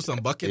give you some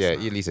buckets. Yeah, now.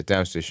 he at least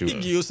attempts to shoot. He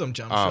can give you some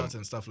jump shots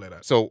and stuff like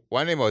that. So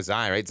one thing about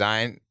Zion, right?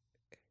 Zion,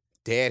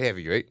 dead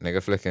heavy, right?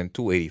 Nigga flicking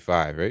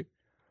 285, right?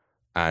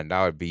 And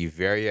that would be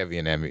very heavy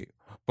in NBA.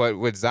 But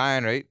with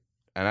Zion, right?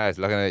 And I was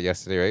looking at it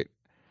yesterday, right?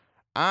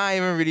 I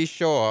ain't even really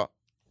sure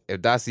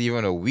if that's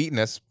even a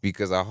weakness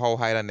because of how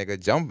high that nigga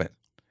jumping.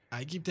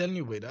 I keep telling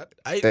you about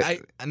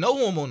that. I know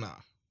homo now.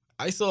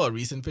 I saw a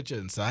recent picture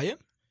in Zion,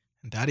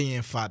 and that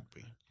ain't fat,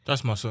 boy.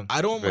 That's my son.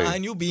 I don't Right.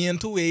 mind you being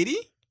 280,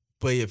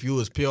 but if you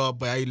was pure,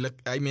 but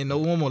I mean,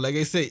 no homo. Like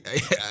I say,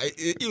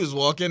 he was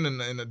walking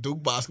in a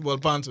Duke basketball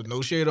pants with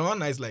no shirt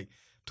on. I was like,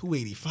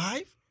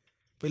 285?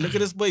 But look at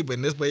this boy.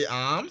 But this boy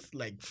arms,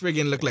 like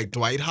friggin' look like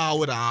Dwight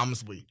Howard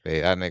arms, boy.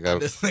 Hey, that And nigga,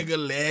 this nigga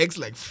legs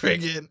like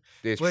friggin'.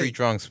 there's boy. three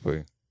trunks,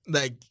 boy.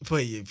 Like,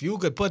 boy, if you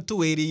could put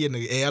 280 in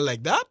the air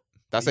like that,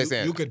 That's like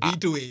saying you could be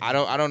 280.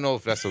 I don't know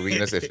if that's a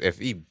weakness if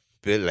he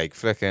built like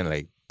flicking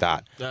like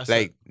that. That's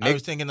like I Nick,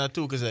 was thinking that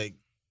too, because like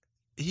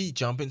he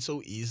jumping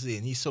so easily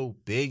and he's so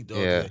big,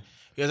 though. Yeah. Like,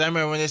 because I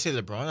remember when they say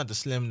LeBron had to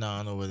slim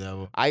down or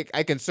whatever. I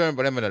concerned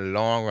about him in the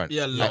long run.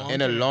 Yeah, Like, long in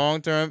the term.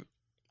 long term,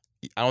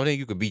 I don't think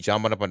you could be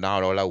jumping up and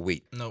down with all that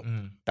weight. No.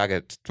 That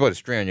could put a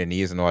strain on your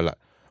knees and all that.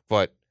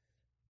 But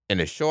in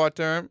the short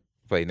term,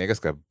 play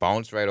niggas could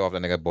bounce right off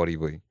that nigga body,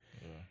 boy.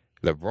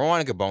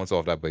 LeBron could bounce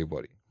off that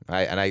body.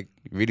 I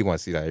really want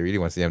to see that. I really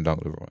want to see him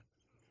dunk LeBron.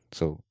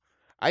 So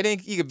I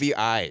think he could be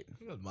all right.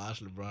 You got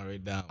Marsh LeBron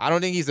right down. I don't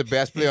think he's the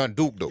best player on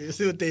Duke though. You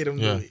see what Tatum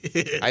Yeah.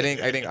 do. I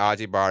think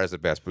RJ Barrett is the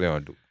best player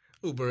on Duke.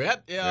 Who,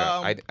 Barrett? Yeah,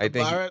 I think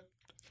Barrett.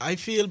 I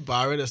feel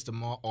Barrett is the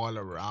more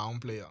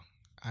all-around player.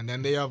 And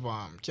then they have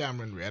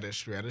Cameron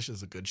Reddish. Reddish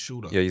is a good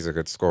shooter. Yeah, he's a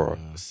good scorer.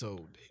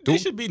 So they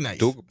Duke- should be nice.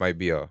 Duke might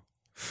be a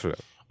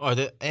flip. Oh,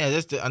 and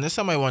that's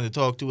something I wanted to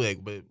talk to,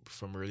 like, but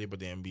from earlier about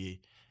the NBA.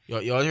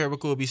 Y'all heard what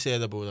Kobe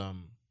said about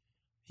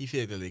he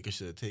feel like the Lakers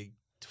should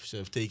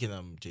have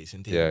taken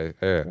Jason Tatum.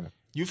 Yeah.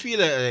 You feel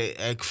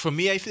like for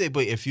me, I feel like,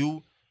 but I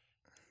feel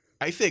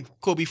like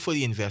Kobe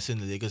fully invested in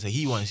the Lakers. Like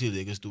he wants to see the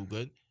Lakers do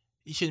good.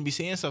 He shouldn't be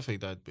saying stuff like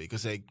that,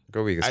 because like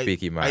Kobe can speak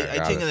his mind.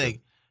 I think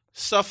like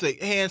stuff like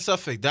and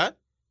stuff like that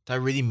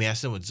really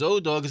messing with Zoe,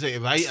 dog. Cause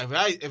like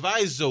if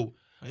I Zoe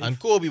and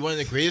Kobe, one of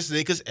the greatest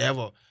Lakers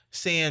ever,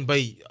 saying, "But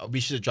we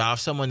should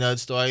draft someone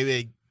else," dog,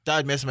 like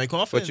that messed my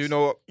confidence.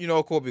 But you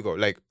know Kobe go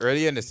like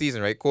earlier in the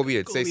season, right? Kobe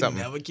did say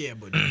something. Never care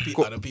about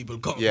other people's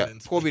Yeah,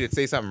 confidence. Kobe did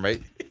say something,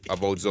 right,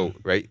 about Zoe,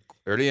 right?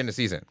 Early in the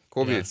season,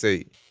 Kobe did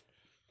say,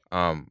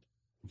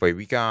 but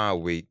we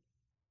can't wait.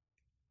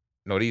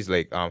 No, these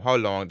like, how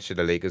long should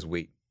the Lakers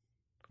wait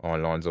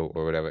on Lonzo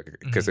or whatever?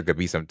 Because it could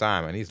be some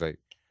time. And he's like,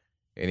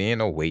 it ain't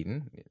no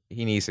waiting.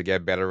 He needs to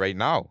get better right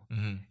now.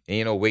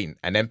 Ain't no waiting.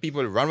 And then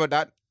people run with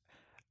that,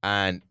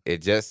 and they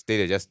just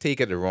take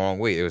it the wrong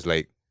way. It was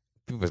like,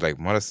 people was like,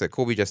 mother said,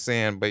 Kobe just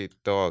saying, but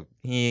dog,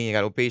 he ain't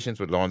got no patience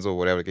with Lonzo,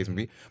 whatever the case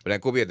may be. But then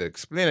Kobe had to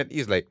explain it.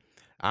 He's like,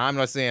 I'm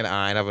not saying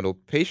I ain't having no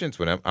patience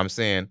with him. I'm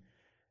saying,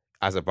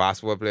 as a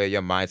basketball player,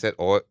 your mindset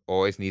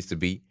always needs to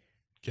be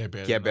get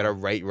better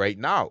right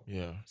now.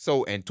 Yeah.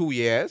 So in 2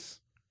 years,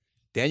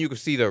 then you can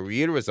see the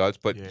real results.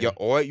 But you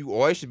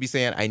always should be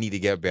saying, I need to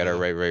get better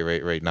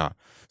right now.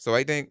 So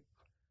I think,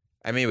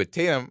 with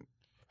Tatum,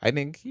 I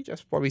think he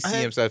just probably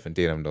see himself in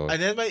Tatum, though. And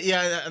then,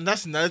 and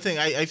that's another thing.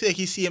 I feel like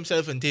he see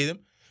himself in Tatum,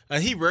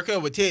 and he working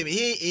with Tatum.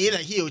 He ain't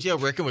like he out here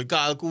working with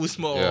Kyle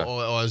Kuzma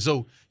or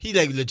Zoe. He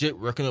like legit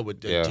working up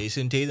with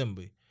Jason Tatum.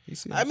 But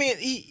I mean,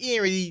 he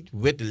ain't really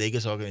with the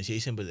Lakers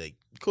organization, but like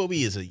Kobe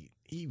is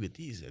he's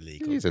a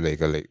Laker. He's a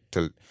Laker.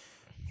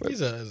 He's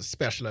a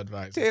special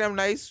advisor. Tatum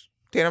nice.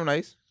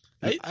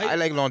 I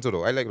like Lonzo,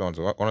 though. I like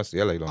Lonzo.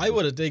 Honestly, I like Lonzo. I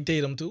would have taken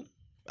Tatum too.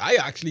 I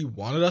actually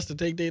wanted us to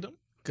take Tatum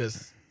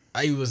because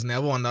I was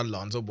never on that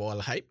Lonzo Ball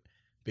hype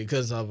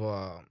because of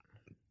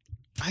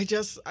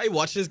I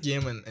watched this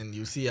game in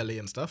UCLA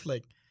and stuff.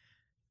 Like,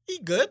 he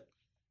good,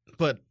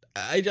 but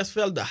I just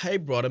felt the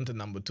hype brought him to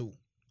number 2.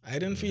 I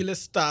didn't feel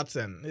his stats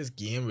and his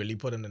game really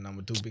put him to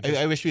number 2. Because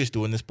I wish we was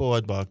doing this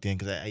board back then,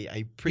 because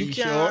I pretty you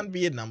sure can't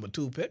be a number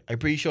 2 pick. I'm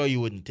pretty sure you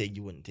wouldn't take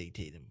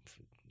Tatum.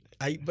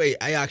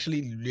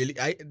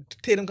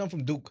 Tatum come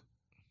from Duke.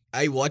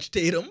 I watched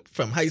Tatum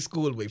from high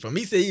school. From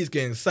he say he's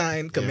getting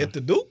signed, commit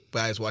to Duke,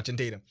 but I was watching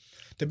Tatum.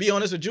 To be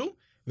honest with you,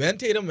 when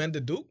Tatum went to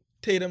Duke,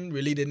 Tatum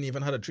really didn't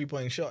even have a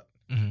 3-point shot.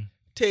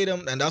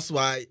 Tatum, and that's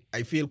why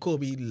I feel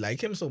Kobe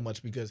like him so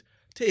much because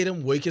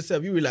Tatum, wake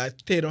yourself. You realize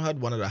Tatum had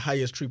one of the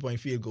highest 3-point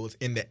field goals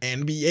in the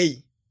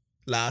NBA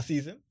last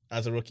season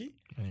as a rookie.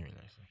 I didn't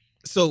realize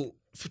that. So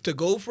to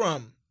go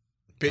from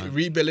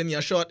rebuilding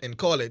your shot in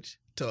college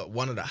to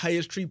one of the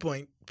highest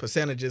 3-point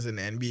percentages in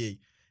the NBA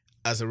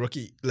as a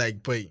rookie,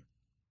 like, boy,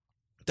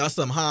 that's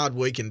some hard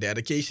work and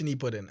dedication he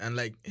put in. And,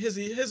 like,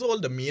 his whole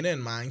demeanor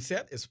and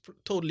mindset is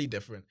totally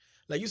different.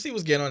 Like, you see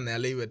what's going on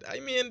in LA with, I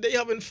mean, they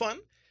having fun.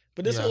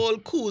 But this whole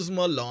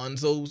Kuzma,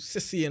 Lonzo,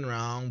 sissying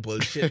around,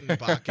 bullshitting,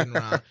 barking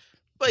around.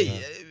 But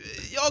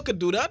y'all could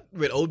do that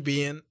without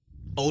being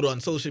out on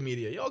social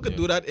media. Y'all could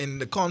do that in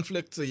the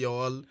conflicts of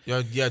y'all.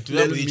 Do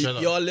that with each other.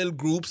 Y'all little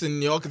groups,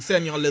 and y'all could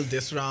send y'all little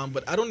diss round.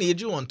 But I don't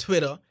need you on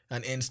Twitter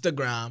and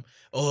Instagram.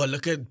 Oh,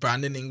 look at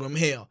Brandon Ingram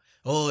here.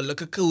 Oh,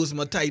 look at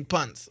Kuzma tight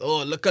pants.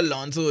 Oh, look at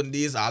Lonzo in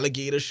these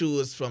alligator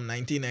shoes from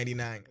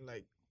 1999.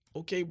 Like,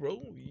 okay,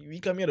 bro, we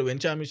come here to win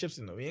championships,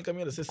 you know. We ain't come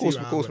here to sit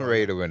around. Kuzma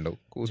ready to win, though.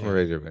 Kuzma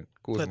ready to win.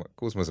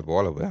 Kuzma's a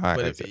baller,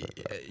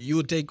 but you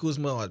would take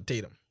Kuzma or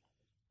Tatum?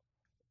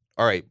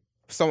 All right.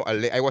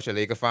 I watch a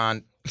Laker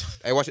fan.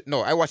 I watch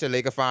a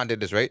Laker fan did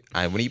this, right?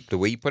 And when the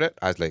way he put it,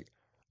 I was like,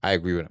 I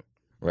agree with him,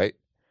 right?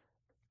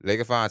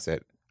 Laker fan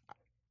said,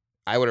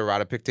 I would have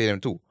rather picked Tatum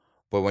too.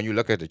 But when you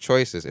look at the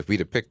choices, if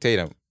we'd have picked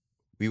Tatum,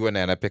 we wouldn't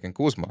end up picking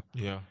Kuzma.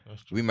 Yeah,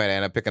 that's true. We might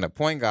end up picking a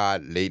point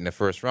guard late in the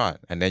first round.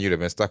 And then you'd have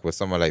been stuck with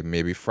someone like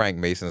maybe Frank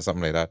Mason or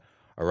something like that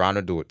around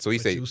to do it. So he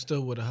said, you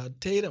still would have had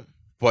Tatum.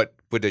 But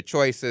with the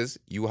choices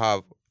you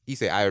have, he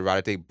said, I would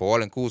rather take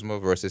Ball and Kuzma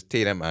versus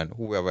Tatum and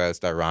whoever else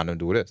that random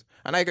do this.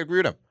 And I could agree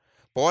with him.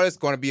 Ball is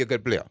going to be a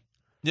good player.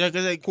 Yeah,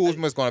 because like,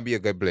 Kuzma is going to be a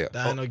good player.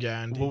 That's no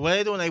guarantee. But what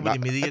I don't like with the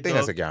media, I think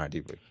that's a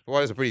guarantee. But Ball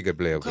is a pretty good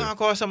player. You can't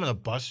call someone a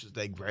bust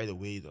like right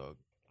away, dog.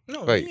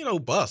 No, right. you know,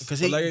 bust.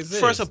 Because like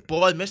first of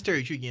all, missed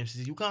 33 games.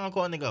 You can't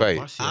call a nigga a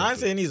bust. I ain't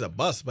saying he's a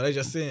bust, but I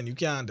just saying you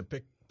can't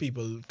depict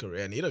people's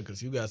career neither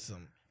because you got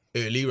some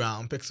early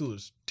round picks who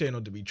turn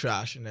out to be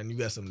trash, and then you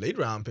got some late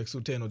round picks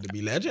who turn out to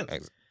be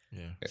legends.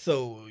 Yeah.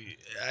 So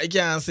I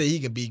can't say he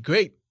can be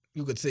great.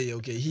 You could say,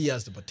 okay, he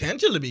has the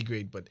potential to be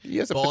great, but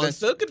Ball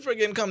still could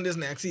friggin' come this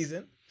next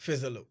season,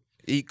 fizzle out.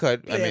 He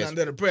could. Playing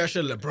under the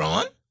pressure,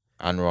 LeBron.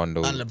 And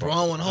Rondo. And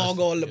LeBron won't hog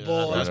all the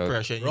ball. That's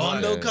pressure.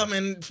 Rondo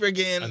coming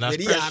friggin' with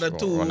the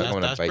attitude.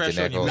 That's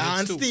pressure.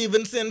 Lance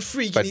Stevenson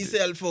freaking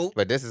himself out.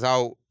 But this is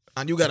how...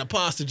 And you got to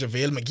pass to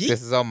JaVale McGee.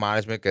 This is how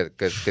management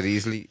could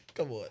easily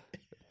come on.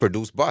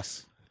 Produce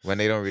busts when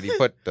they don't really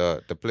put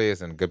the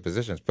players in good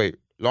positions. But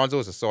Lonzo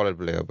is a solid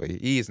player, but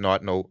he's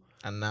not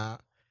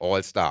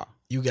all-star.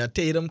 You got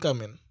Tatum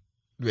coming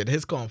with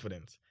his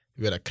confidence.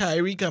 You got a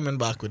Kyrie coming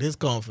back with his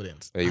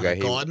confidence. Yeah, you got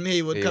Gordon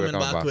Hayward coming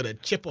back with a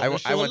chip on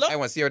his shoulder. I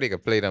want to see how they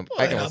could play them.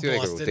 Boy, I want to see how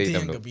they could rotate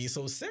them. Could be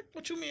so sick.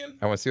 What you mean?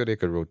 I want to see how they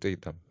could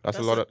rotate them. That's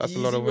a lot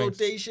of wings.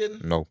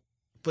 Rotation. No.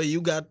 But you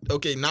got,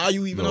 okay, now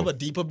you even have a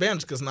deeper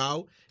bench because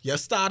now your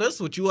starters,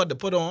 which you had to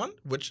put on,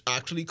 which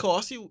actually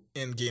cost you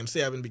in Game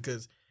 7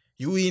 because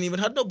you ain't even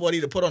had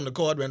nobody to put on the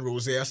court when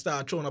Rozier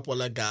started throwing up all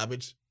that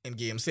garbage in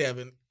Game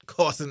 7,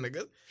 costing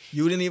niggas.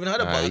 You didn't even have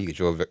to back. You could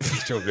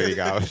throw big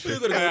garbage.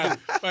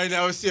 Right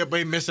now, I see a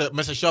boy miss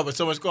a shot with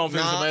so much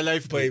confidence in my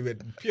life. Boy,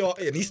 with pure,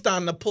 and he's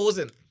starting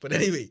opposing. But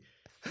anyway,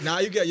 now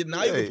you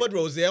can put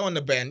Rozier on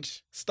the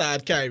bench,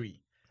 start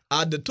Kyrie.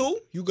 At the 2,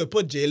 you could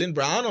put Jaylen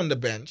Brown on the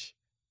bench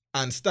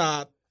and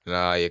start.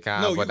 No, you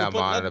can't put that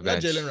man on the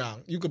bench. Not Jaylen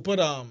Brown. You could put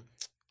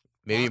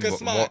maybe Marcus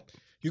Smart.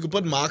 You could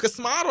put Marcus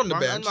Smart on the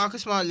bench. And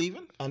Marcus Smart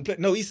leaving?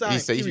 No, he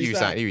signed. He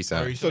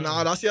resigned. So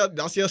now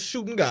that's your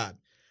shooting guard.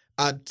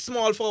 At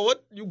small forward,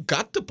 you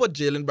got to put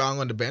Jaylen Brown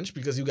on the bench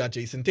because you got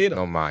Jason Tatum.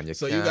 No, man, you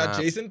you got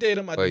Jason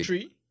Tatum at the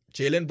 3.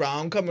 Jaylen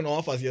Brown coming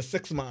off as your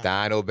 6th man.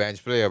 That ain't no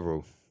bench player,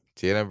 bro.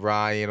 Jaylen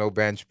Brown ain't no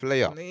bench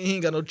player. He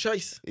ain't got no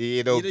choice. He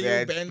ain't no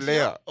bench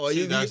player. Or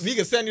we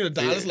can send you to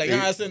Dallas like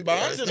Harrison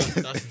Barnes. That's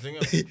the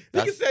thing.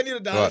 We can send you to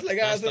Dallas like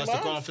Harrison Barnes.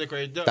 That's the conflict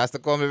right there. That's the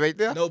conflict right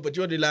there? No, but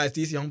you realize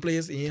these young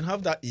players ain't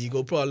have that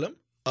ego problem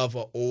of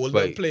an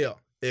older player.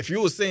 If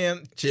you were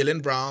saying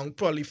Jaylen Brown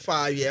probably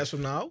 5 years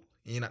from now,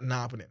 ain't not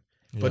happening.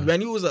 Yeah. But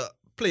when you was a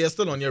player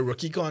still on your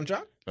rookie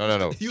contract,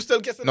 no. You still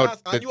get some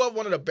ass, and you have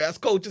one of the best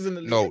coaches in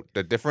the league. No,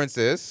 the difference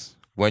is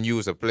when you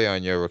was a player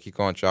on your rookie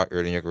contract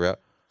early in your career,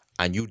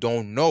 and you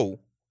don't know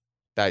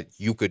that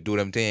you could do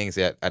them things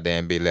at the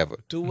NBA level.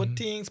 Do what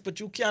things, but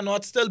you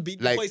cannot still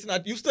beat the person.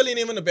 You still ain't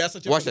even the best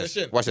at your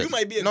position. Watch this. You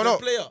might be a good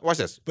player. Watch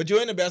this. But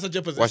you're in the best at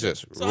your position. Watch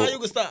this. So how you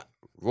gonna start?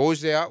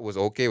 Rozier was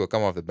okay with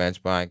coming off the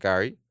bench behind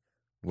Kyrie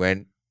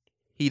when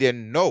he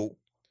didn't know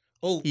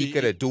he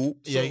could have do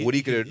what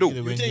he could have do.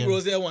 You think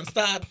Rozier won't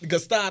start?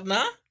 Because start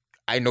now?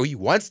 I know he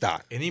wants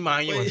that. And he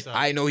mind you wants that.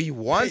 I know he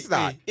wants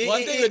that.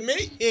 One thing with me,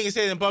 he ain't gonna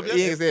say it in public.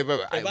 He ain't gonna say it,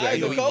 but I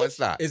know he wants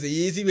that. It's an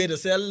easy way to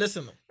sell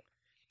listener.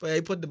 But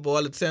I put the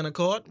ball at center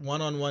court,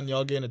 1-on-1,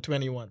 y'all getting a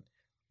 21.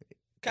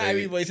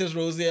 Kyrie versus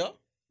Rozier.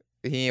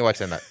 He ain't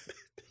watching that.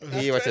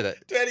 He ain't watching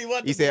that.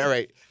 21. He said, all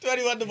right.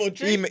 21 to about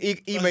 3.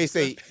 He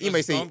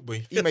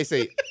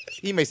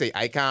may say,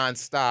 I can't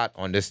start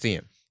on this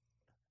team.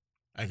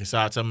 I can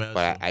start something else.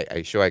 But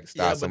I sure I can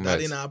start something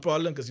else. Yeah, but that ain't our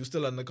problem because you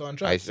still under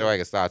contract. I sure I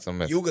can start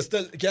something else. You can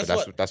still, guess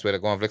what? That's where the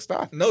conflict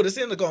starts. No, this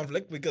ain't the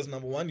conflict because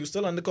number one, you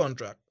still under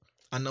contract.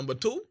 And number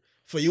two,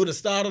 for you to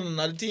start on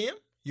another team,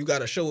 you got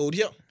to show out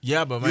here.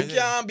 Yeah, but you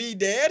can't be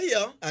dead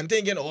here and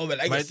thinking, oh,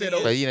 well, I can sit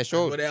out. But he in a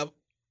show. Whatever.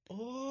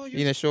 Oh,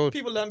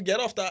 people don't get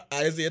off that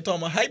Isaiah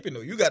Thomas hype, you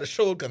know. You got to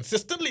show it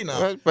consistently now.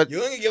 Well, but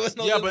you ain't give us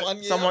no 1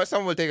 year.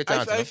 Someone will take a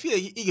chance. I feel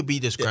like he could be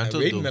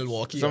disgruntled. Yeah,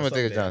 Milwaukee. Someone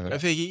take a chance. I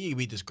feel like he could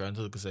be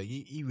disgruntled because like,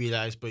 he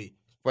realized, but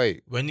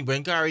wait,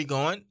 when Kyrie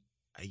gone,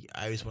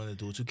 I just want to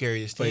do to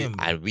carry this team.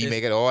 And we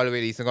make it all the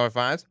way to Eastern Conference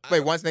Finals.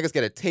 Wait, once niggas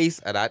get a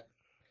taste of that,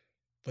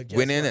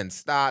 winning and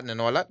starting and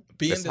all that,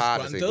 it's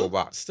hard to say go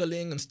back. Still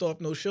ain't gonna stop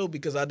no show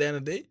because at the end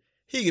of the day,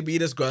 he could be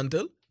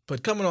disgruntled.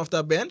 But coming off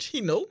that bench,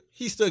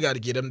 he still got to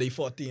get him the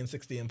 14,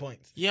 16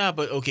 points. Yeah,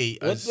 but okay.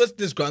 What's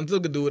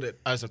disgruntled to do with it?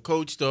 As a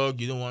coach,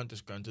 dog, you don't want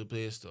disgruntled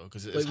players, dog.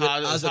 Because it's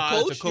hard as a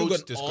coach, you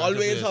can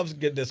always have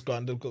get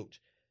disgruntled coach.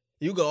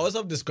 You can always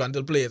have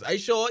disgruntled players. I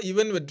sure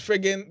even with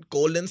friggin'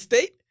 Golden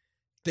State,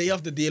 they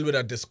have to deal with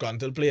a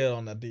disgruntled player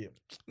on that team.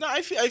 No,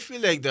 I feel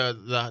like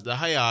the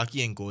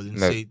hierarchy in Golden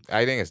State.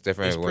 I think it's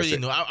different. It's pretty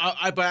new.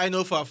 But I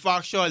know for a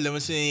fact, Sean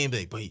Livingston ain't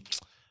like, boy,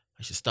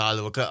 I should start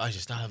over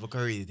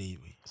Curry today,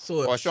 boy.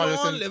 So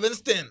Sean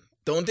Livingston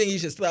don't think he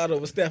should start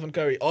over Stephen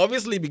Curry.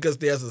 Obviously, because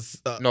there's a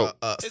skill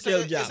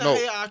gap. No,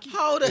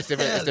 how the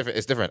hell?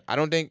 It's different. I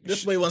don't think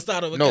this way won't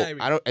start over Kyrie.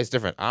 No, it's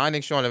different. I don't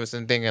think Sean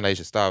Livingston thinking I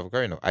should start over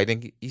Curry. No, I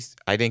think he's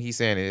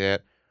saying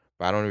that,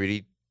 but I don't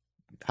really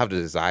have the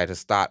desire to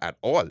start at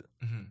all.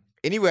 Mm-hmm.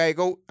 Anywhere I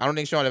go, I don't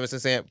think Sean Livingston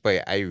saying,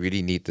 but I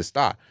really need to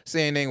start.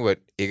 Same thing with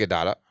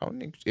Iguodala. I don't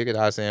think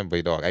Iguodala saying,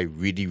 but dog, I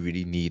really,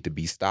 really need to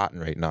be starting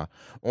right now.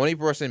 Only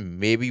person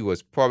maybe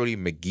was probably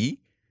McGee.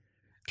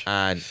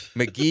 And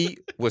McGee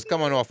was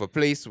coming off a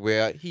place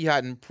where he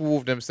hadn't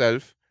proved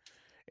himself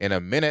in a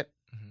minute.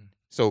 Mm-hmm.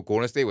 So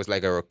Golden State was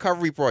like a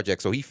recovery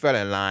project. So he fell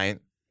in line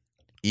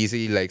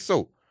easily like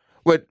so.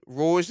 With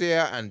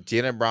Rozier and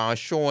Jaylen Brown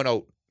showing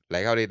out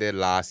like how they did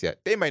last year,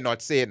 they might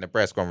not say it in the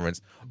press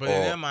conference. But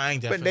in their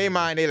mind, definitely. But in their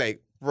mind, they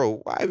like,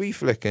 bro, why we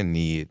flicking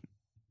need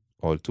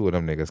all two of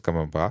them niggas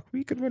coming back?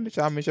 We could win the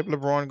championship.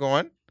 LeBron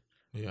going.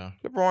 Yeah.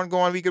 LeBron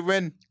going, we could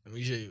win. Let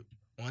me show you.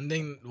 One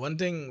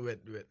thing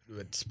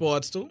with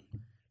sports too,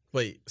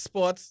 but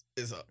sports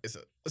is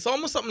it's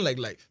almost something like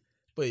life.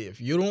 But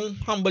if you don't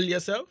humble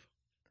yourself,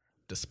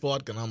 the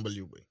sport can humble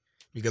you, boy.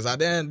 Because at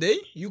the end of the day,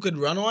 you could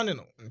run on,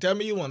 and tell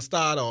me you want to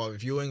start or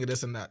if you ain't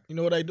this and that. You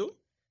know what I do?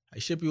 I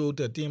ship you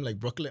to a team like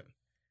Brooklyn.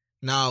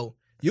 Now,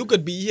 you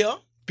could be here,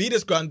 be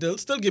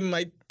disgruntled, still give me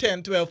my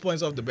 10, 12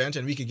 points off the bench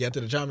and we could get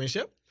to the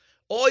championship.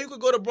 Or you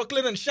could go to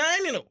Brooklyn and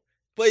shine,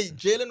 But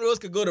Jalen Rose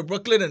could go to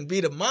Brooklyn and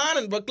be the man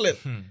in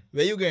Brooklyn.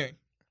 Where you going?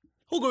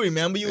 Who could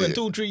remember you in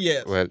 2-3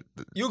 years? Well,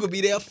 you could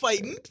be there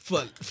fighting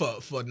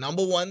for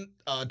number one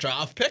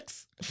draft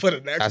picks for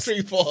the next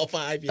 3, 4, or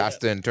 5 years. That's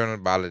the internal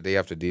battle they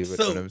have to deal with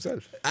for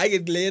themselves. I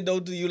get laid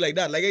out to you like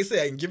that. Like I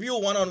say, I can give you a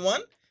one-on-one.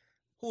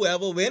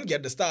 Whoever win,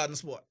 get the starting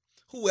spot.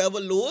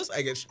 Whoever lose,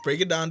 I can break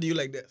it down to you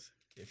like this.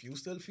 If you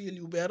still feel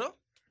you better,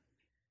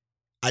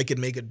 I could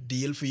make a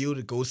deal for you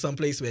to go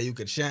someplace where you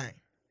could shine.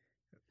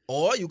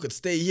 Or you could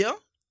stay here,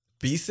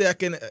 be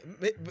second.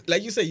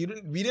 Like you said,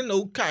 we didn't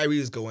know Kyrie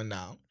was going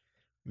down.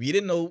 We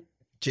didn't know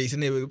Jason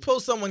Davis.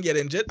 Suppose someone get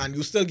injured and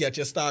you still get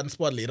your starting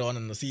spot later on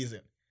in the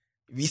season.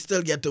 We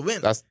still get to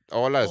win. That's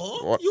all that is.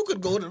 Or you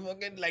could go to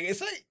fucking, like I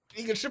say,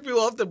 we could ship you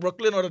off to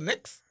Brooklyn or the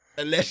Knicks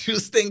and let you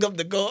stink up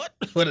the court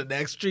for the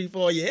next 3,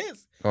 4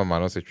 years. Oh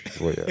man, don't say 3,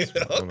 4 years.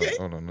 Okay.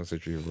 Don't say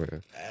 3, 4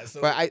 years.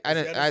 So but I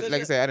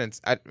like I said,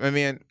 I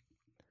mean,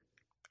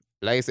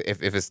 like I said,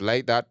 if it's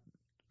like that,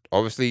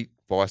 obviously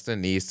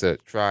Boston needs to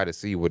try to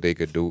see what they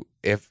could do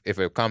if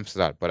it comes to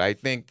that. But I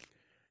think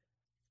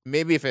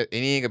maybe if it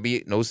ain't gonna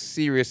be no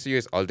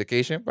serious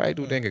altercation, but I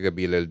do think it could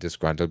be a little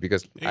disgruntled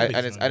because I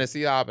didn't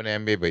see that happen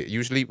in the NBA. But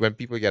usually when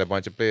people get a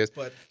bunch of players,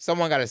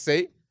 someone gotta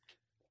say,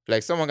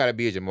 like someone gotta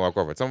be a Jamal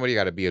Crawford, somebody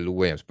gotta be a Lou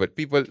Williams. But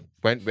people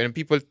when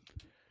people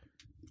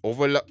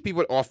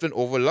often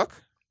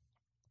overlook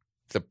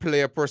the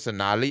player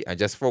personality and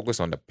just focus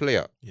on the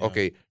player. Yeah.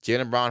 Okay,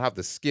 Jaylen Brown have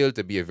the skill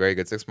to be a very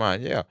good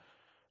 6-man, yeah,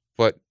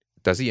 but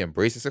does he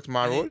embrace the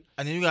 6-man role?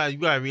 And then you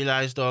gotta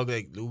realize, dog,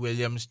 like Lou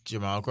Williams,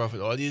 Jamal Crawford,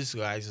 all these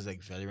guys is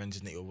like veterans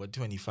and they over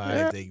 25,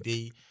 yeah. Like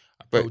they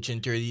approaching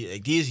 30.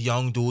 Like these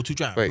young dudes who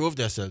try to prove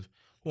themselves.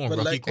 Who on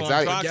rookie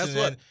contracts, guess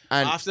what?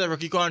 And after the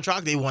rookie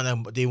contract, they wanna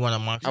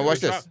max. And watch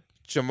this: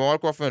 Jamal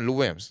Crawford and Lou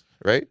Williams,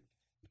 right?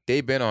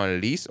 They've been on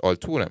at least, or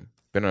two of them,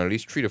 been on at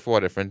least 3 to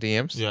 4 different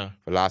teams for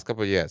the last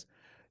couple of years.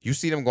 You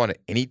see them going to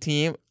any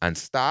team and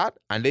start,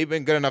 and they've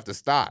been good enough to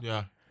start.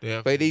 Yeah.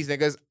 But these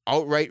niggas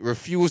outright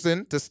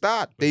refusing to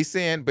start. They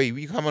saying, "But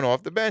we coming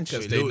off the bench."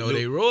 Because they know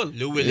they roll.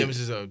 Lou Williams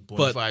is a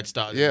bona fide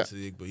starter in this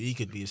league, but he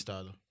could be a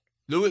starter.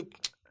 Don't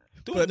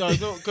do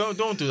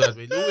that,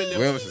 man. Lou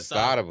Williams is a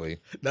starter, boy.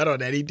 Not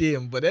on any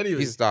team, but anyway.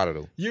 He's a starter,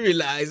 though. You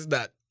realize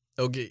that,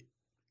 okay,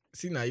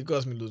 see now, you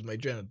caused me lose my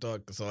train of thought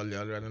because all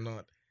y'all running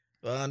on.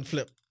 And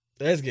flip.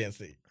 Let's get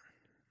see.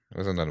 It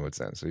wasn't done with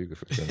sense, so you can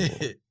fix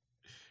it.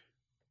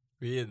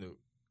 You know.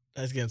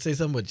 I was gonna say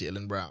something about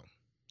Jaylen Brown.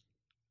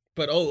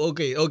 But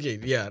okay,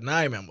 yeah, now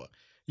I remember.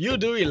 You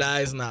do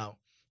realize now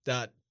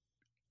that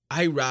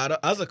I rather,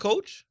 as a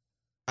coach,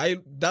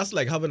 that's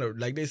like having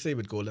like they say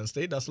with Golden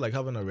State, that's like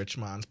having a rich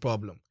man's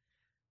problem.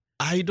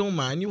 I don't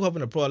mind you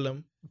having a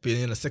problem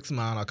being a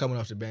 6-man or coming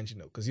off the bench,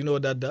 because you know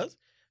what that does?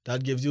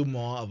 That gives you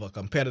more of a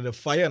competitive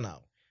fire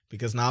now.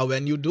 Because now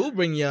when you do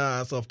bring your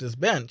ass off this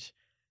bench,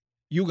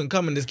 you can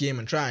come in this game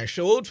and try and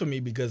show it for me,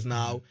 because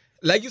now,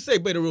 like you say,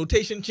 but the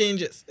rotation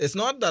changes. It's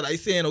not that I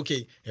saying,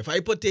 okay, if I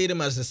put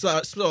Tatum as the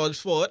sludge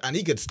forward and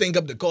he could stink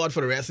up the court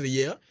for the rest of the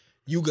year,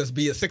 you can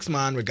be a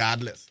 6-man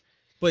regardless.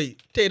 But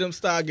Tatum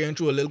start going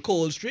through a little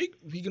cold streak,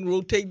 we can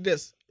rotate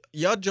this.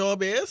 Your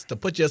job is to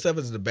put yourself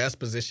in the best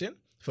position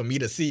for me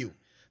to see you.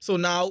 So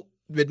now,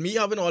 with me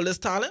having all this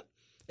talent,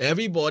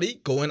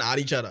 everybody going at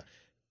each other.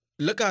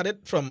 Look at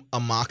it from a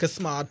Marcus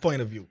Smart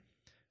point of view.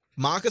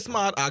 Marcus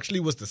Smart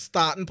actually was the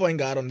starting point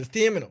guard on this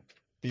team,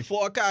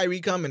 Before Kyrie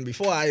come and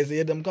before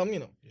Isaiah them come,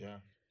 Yeah.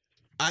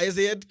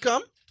 Isaiah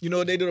come,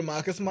 they do the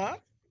Marcus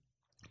Smart,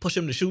 push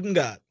him to shooting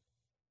guard,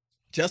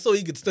 just so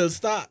he could still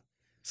start.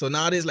 So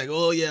now it's like,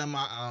 oh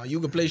yeah, you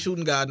can play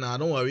shooting guard now.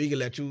 Don't worry, he can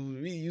let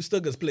you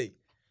still can play.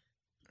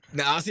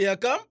 Now Isaiah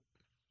come,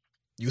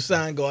 you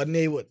sign Gordon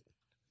Hayward.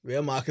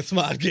 Where Marcus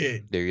Smart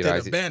get to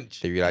the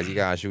bench. They realize he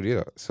can't shoot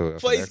either. So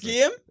for his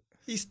game,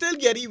 he still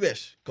get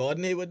wish.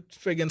 Gordon Hayward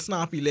friggin'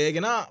 snappy leg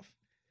and off.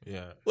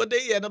 Yeah. What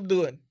they end up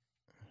doing?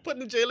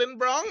 Putting Jaylen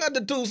Brown at the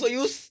 2, so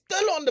you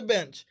still on the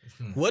bench.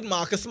 What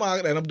Marcus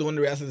Smart end up doing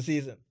the rest of the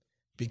season?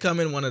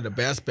 Becoming one of the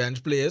best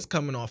bench players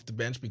coming off the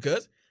bench,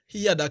 because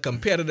he had that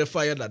competitive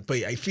fire that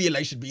I feel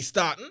I should be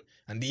starting,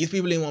 and these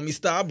people didn't want me to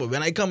start, but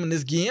when I come in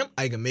this game,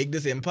 I can make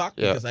this impact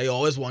because I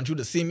always want you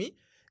to see me.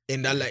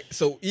 In that,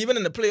 so even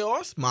in the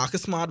playoffs,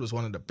 Marcus Smart was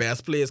one of the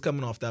best players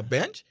coming off that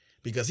bench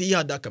because he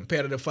had that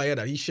competitive fire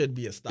that he should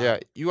be a star. Yeah,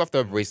 you have to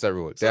embrace that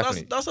role. So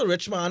definitely. That's a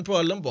rich man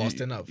problem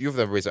Boston have. You have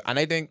to embrace it. And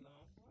I think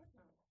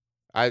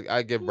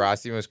I give Brad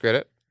Stevens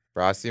credit.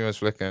 Brad Stevens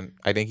flicking.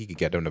 I think he could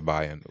get them to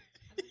buy in.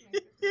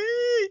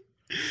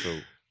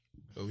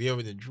 So we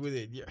over the drew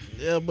it, yeah.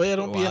 Yeah, but I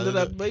don't be into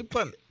that by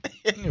pun.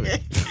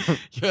 Anyway.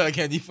 I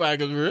can't define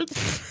good words.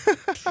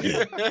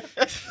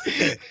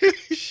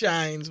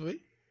 Shines, boy.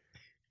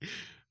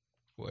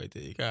 Boy,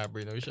 you can't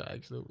bring no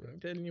shines, though, bro. I'm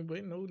telling you,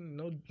 boy,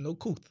 no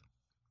couth.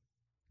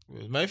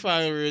 Well, my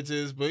final words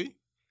is, boy,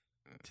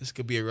 this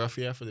could be a rough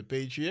year for the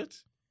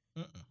Patriots.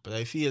 But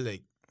I feel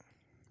like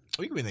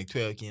we could win like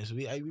 12 games. So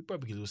we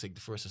probably could lose like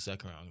the first or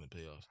second round in the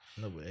playoffs.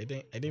 No, but I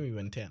think we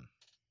win 10.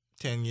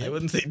 10 games? I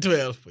wouldn't say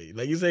 12, but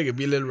like you say, it could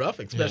be a little rough,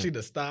 especially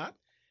the start.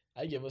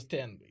 I give us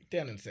 10,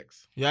 10 and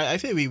 6. Yeah, I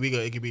think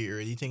it could be an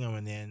early thing,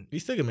 and then we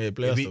still can make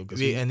playoffs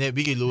though. And then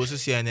we could lose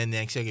this year, and then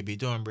next year could be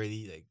Tom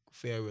Brady like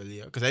farewell.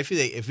 Because I feel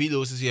like if we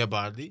lose this year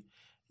badly,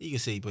 he can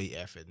say play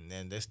effort, and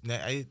then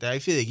I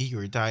feel like he could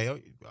retire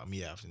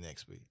me after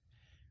next week,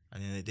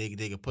 and then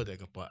they could put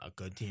like a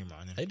good team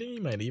on him. I think he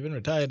might even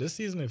retire this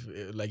season if,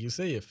 like you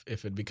say,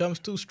 if it becomes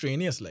too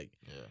strenuous, like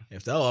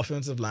if that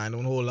offensive line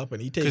don't hold up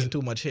and he taking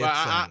too much hits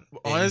and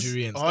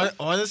injury and stuff.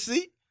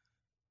 Honestly,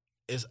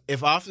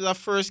 if after that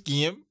first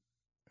game,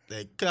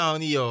 like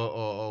Clowney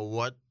or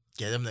what,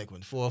 get him like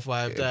 4 or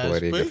 5 times. Boy,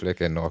 they can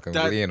flick and knock him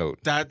clean out.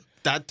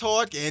 That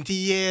talk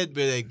anti-head,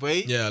 but like,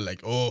 boy. Yeah,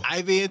 like,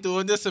 I've been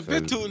doing this a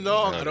bit too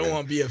long. I don't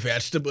want to be a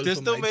vegetable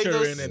for my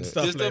turn and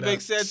stuff like that. This don't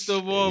make sense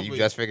no more. You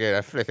just figure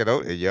that flick it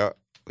out.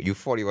 You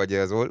 41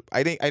 years old.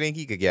 I think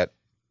he could get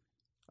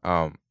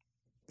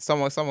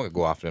someone could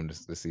go after him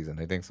this season.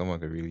 I think someone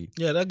could really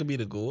that could be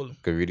the goal.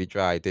 Could really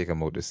try to take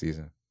him out this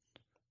season.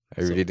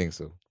 I really think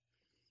so.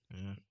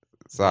 Yeah.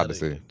 It's hard to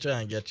say.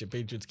 Try and get your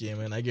Patriots game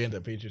in. I get into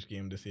the Patriots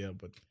game this year,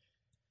 but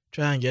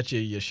try and get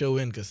your show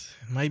in because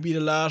it might be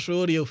the last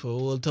rodeo for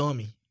old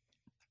Tommy.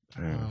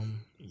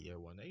 Year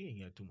one. I can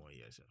get 2 more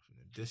years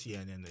after this year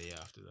and then the year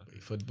after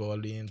that. Football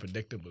being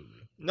predictable.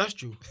 That's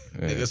true.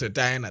 Niggas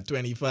retiring at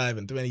 25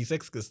 and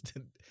 26 because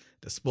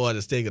the sport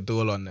has taken a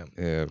toll on them.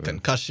 Yeah,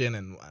 concussion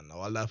and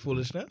all that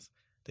foolishness.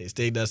 They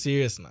take that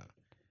serious now.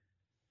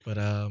 But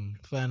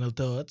final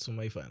thoughts. So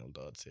my final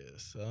thoughts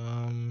is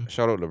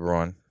shout out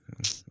LeBron.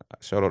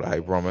 Shout out I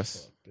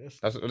Promise.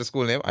 That's the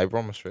school name. I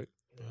Promise, right?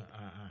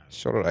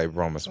 Shout out I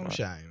Promise, man.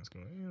 Shines.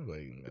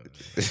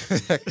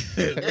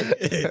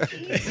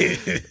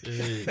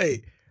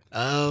 Hey,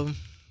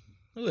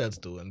 who else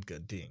doing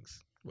good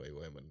things? Wait,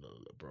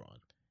 LeBron.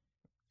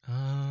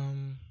 I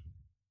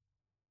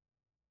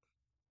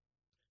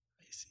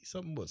see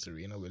something about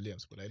Serena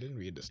Williams, but I didn't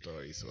read the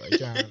story, so I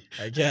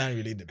can't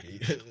really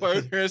debate.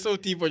 Why you're so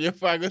deep on your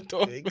faggot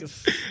talk?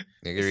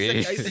 Nigga,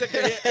 I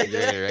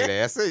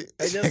just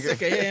sick of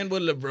hearing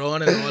about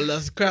LeBron and all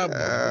that crap. You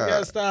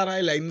gotta start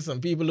highlighting some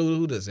people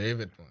who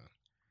deserve it, man.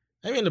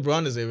 I mean,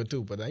 LeBron deserves it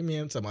too, but I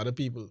mean some other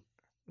people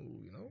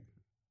who,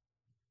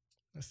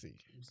 Let's see.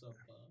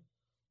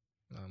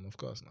 Of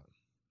course not.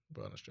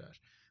 LeBron is trash.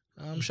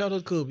 Shout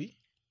out Kobe.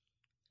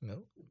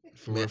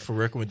 For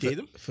working with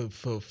Tatum?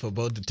 For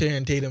about to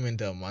turn Tatum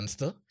into a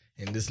monster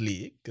in this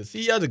league. Because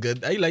he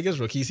had I like his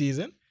rookie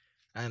season.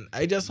 And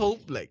I just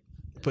hope,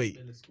 But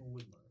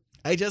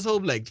I just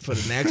hope like for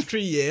the next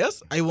 3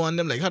 years, I want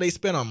them like how they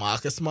spend on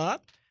Marcus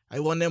Smart. I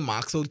want them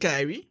max out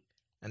Kyrie,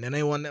 and then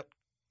I want them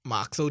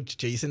max out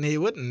Jason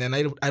Hayward, and then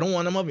I don't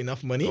want them have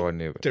enough money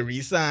to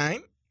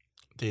re-sign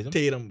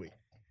Tatum. Boy.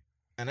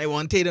 And I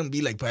want Tatum to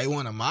be like, but I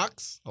want a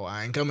max, or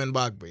I ain't coming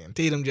back, boy. And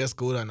Tatum just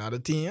go to another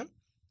team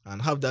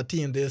and have that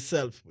team to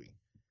himself, boy.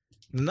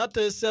 Not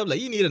to himself,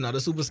 like you need another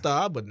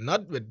superstar, but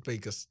not with,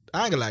 because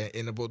I ain't gonna lie,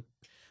 in about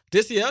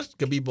this year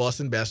could be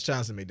Boston's best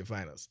chance to make the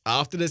finals.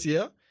 After this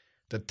year,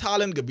 the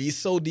talent could be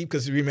so deep,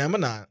 because remember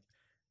now,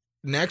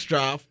 next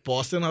draft,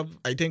 Boston have,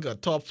 I think, a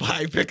top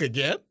 5 pick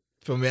again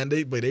from when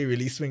they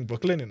really swing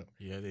Brooklyn, you know.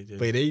 Yeah, they did.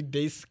 But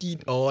they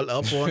skeet all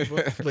up on,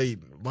 but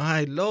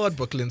my Lord,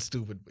 Brooklyn's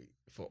stupid, boy.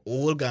 For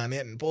old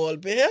Garnett and Paul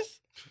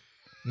Pierce.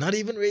 Not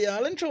even Ray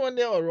Allen throwing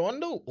there or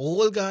Rondo.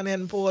 Old Garnett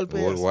and Paul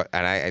Pierce.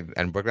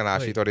 And Brooklyn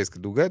actually thought they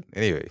could do good.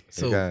 Anyway,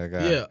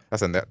 yeah.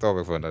 That's a net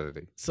topic for another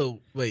day. So,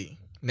 wait,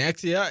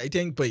 next year, I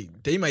think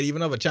they might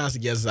even have a chance to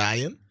get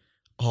Zion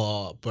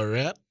or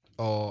Barrett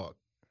or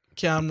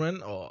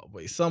Cameron or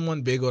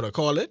someone big out of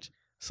college.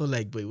 So,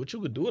 like, what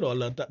you could do with all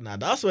that? Now,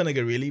 that's when it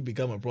could really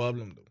become a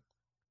problem, though.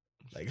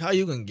 Like, how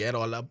you can get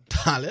all that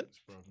talent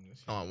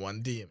on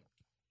one team?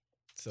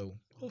 So,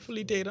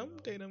 hopefully Tatum,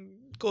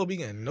 Kobe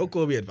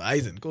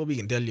advising. Kobe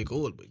can tell you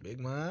goal, but big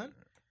man.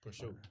 For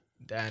sure.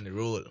 Down the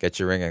road. Get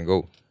your ring and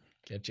go.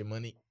 Get your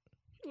money.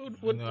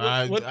 What ring,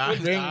 boy?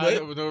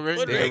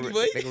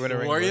 Take a win a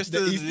ring. Warriors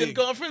the Eastern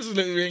Conference will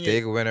ring.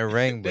 Take a win a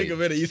ring, boy. Take a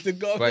win the Eastern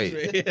Conference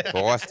ring.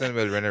 Boston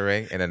will win a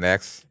ring in the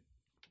next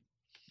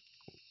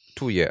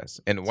 2 years.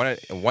 And one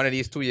of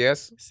these 2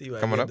 years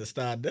coming up. To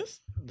start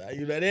this. Now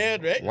you not there,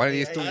 right? One of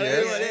these 2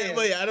 years.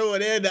 I don't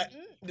want to hear that.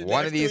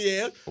 One of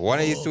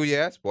these 2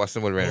 years,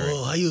 Boston will win a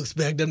ring. How you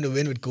expect them to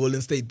win with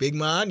Golden State? Big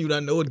man, you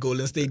don't know what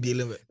Golden State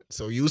dealing with.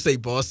 So you say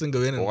Boston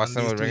go in and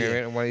Boston will win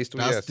in one of these 2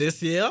 years. That's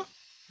this year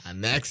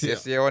and next year.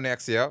 This year or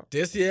next year.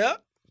 This year,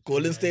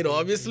 Golden State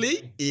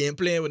obviously, he ain't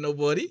playing with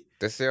nobody.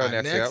 This year or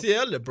and next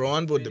year,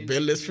 LeBron would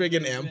build this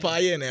friggin'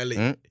 empire in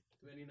LA.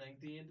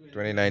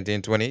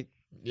 2019-20.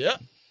 Yeah.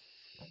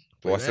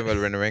 Boston will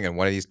win a ring in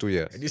one of these 2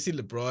 years. And you see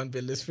LeBron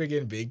build this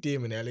friggin' big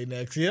team in LA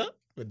next year?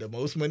 With the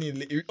most money.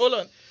 Hold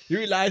on. You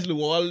realize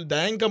Luol,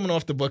 they ain't coming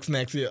off the Bucks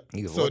next year.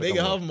 So they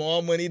can have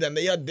more money than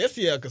they had this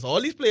year, because all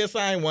these players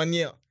signed 1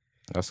 year.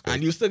 That's good.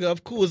 And you still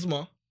have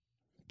Kuzma,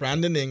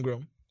 Brandon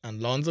Ingram,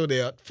 and Lonzo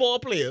there. 4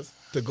 players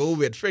to go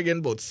with friggin'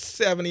 about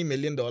 $70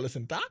 million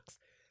in tax.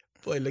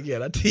 Boy, look at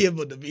that team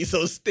about to be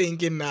so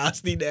stinking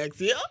nasty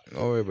next year.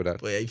 No worry about that.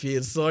 Boy, I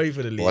feel sorry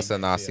for the league. What's the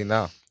nasty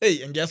now?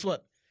 Hey, and guess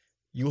what?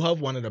 You have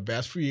one of the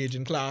best free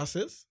agent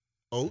classes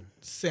out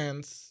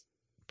since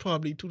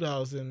probably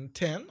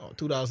 2010 or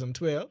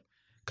 2012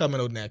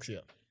 coming out next year.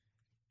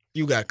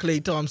 You got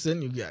Klay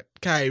Thompson, you got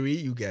Kyrie,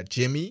 you got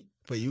Jimmy,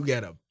 but you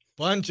got a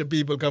bunch of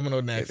people coming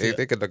out next year.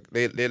 They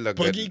look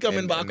Puggy good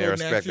coming back in out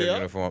next year.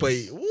 Uniforms. But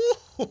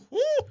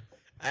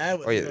I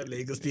would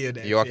Lakers steer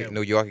next year.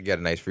 New York can get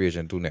a nice free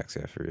agent too next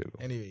year for real.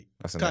 Anyway,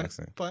 that's the next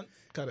thing.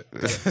 Cut it.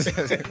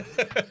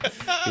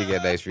 You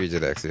get a nice free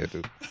agent next year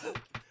too.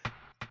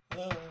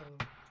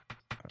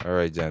 All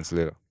right, gents,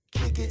 later.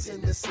 Kick it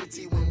in the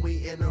city when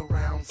we in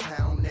around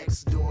town.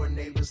 Next door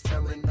neighbors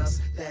telling us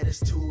that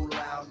it's too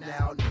loud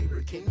now.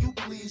 Neighbor, can you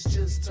please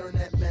just turn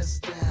that mess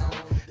down?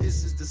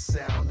 This is the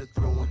sound of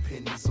throwing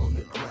pennies on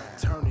the ground.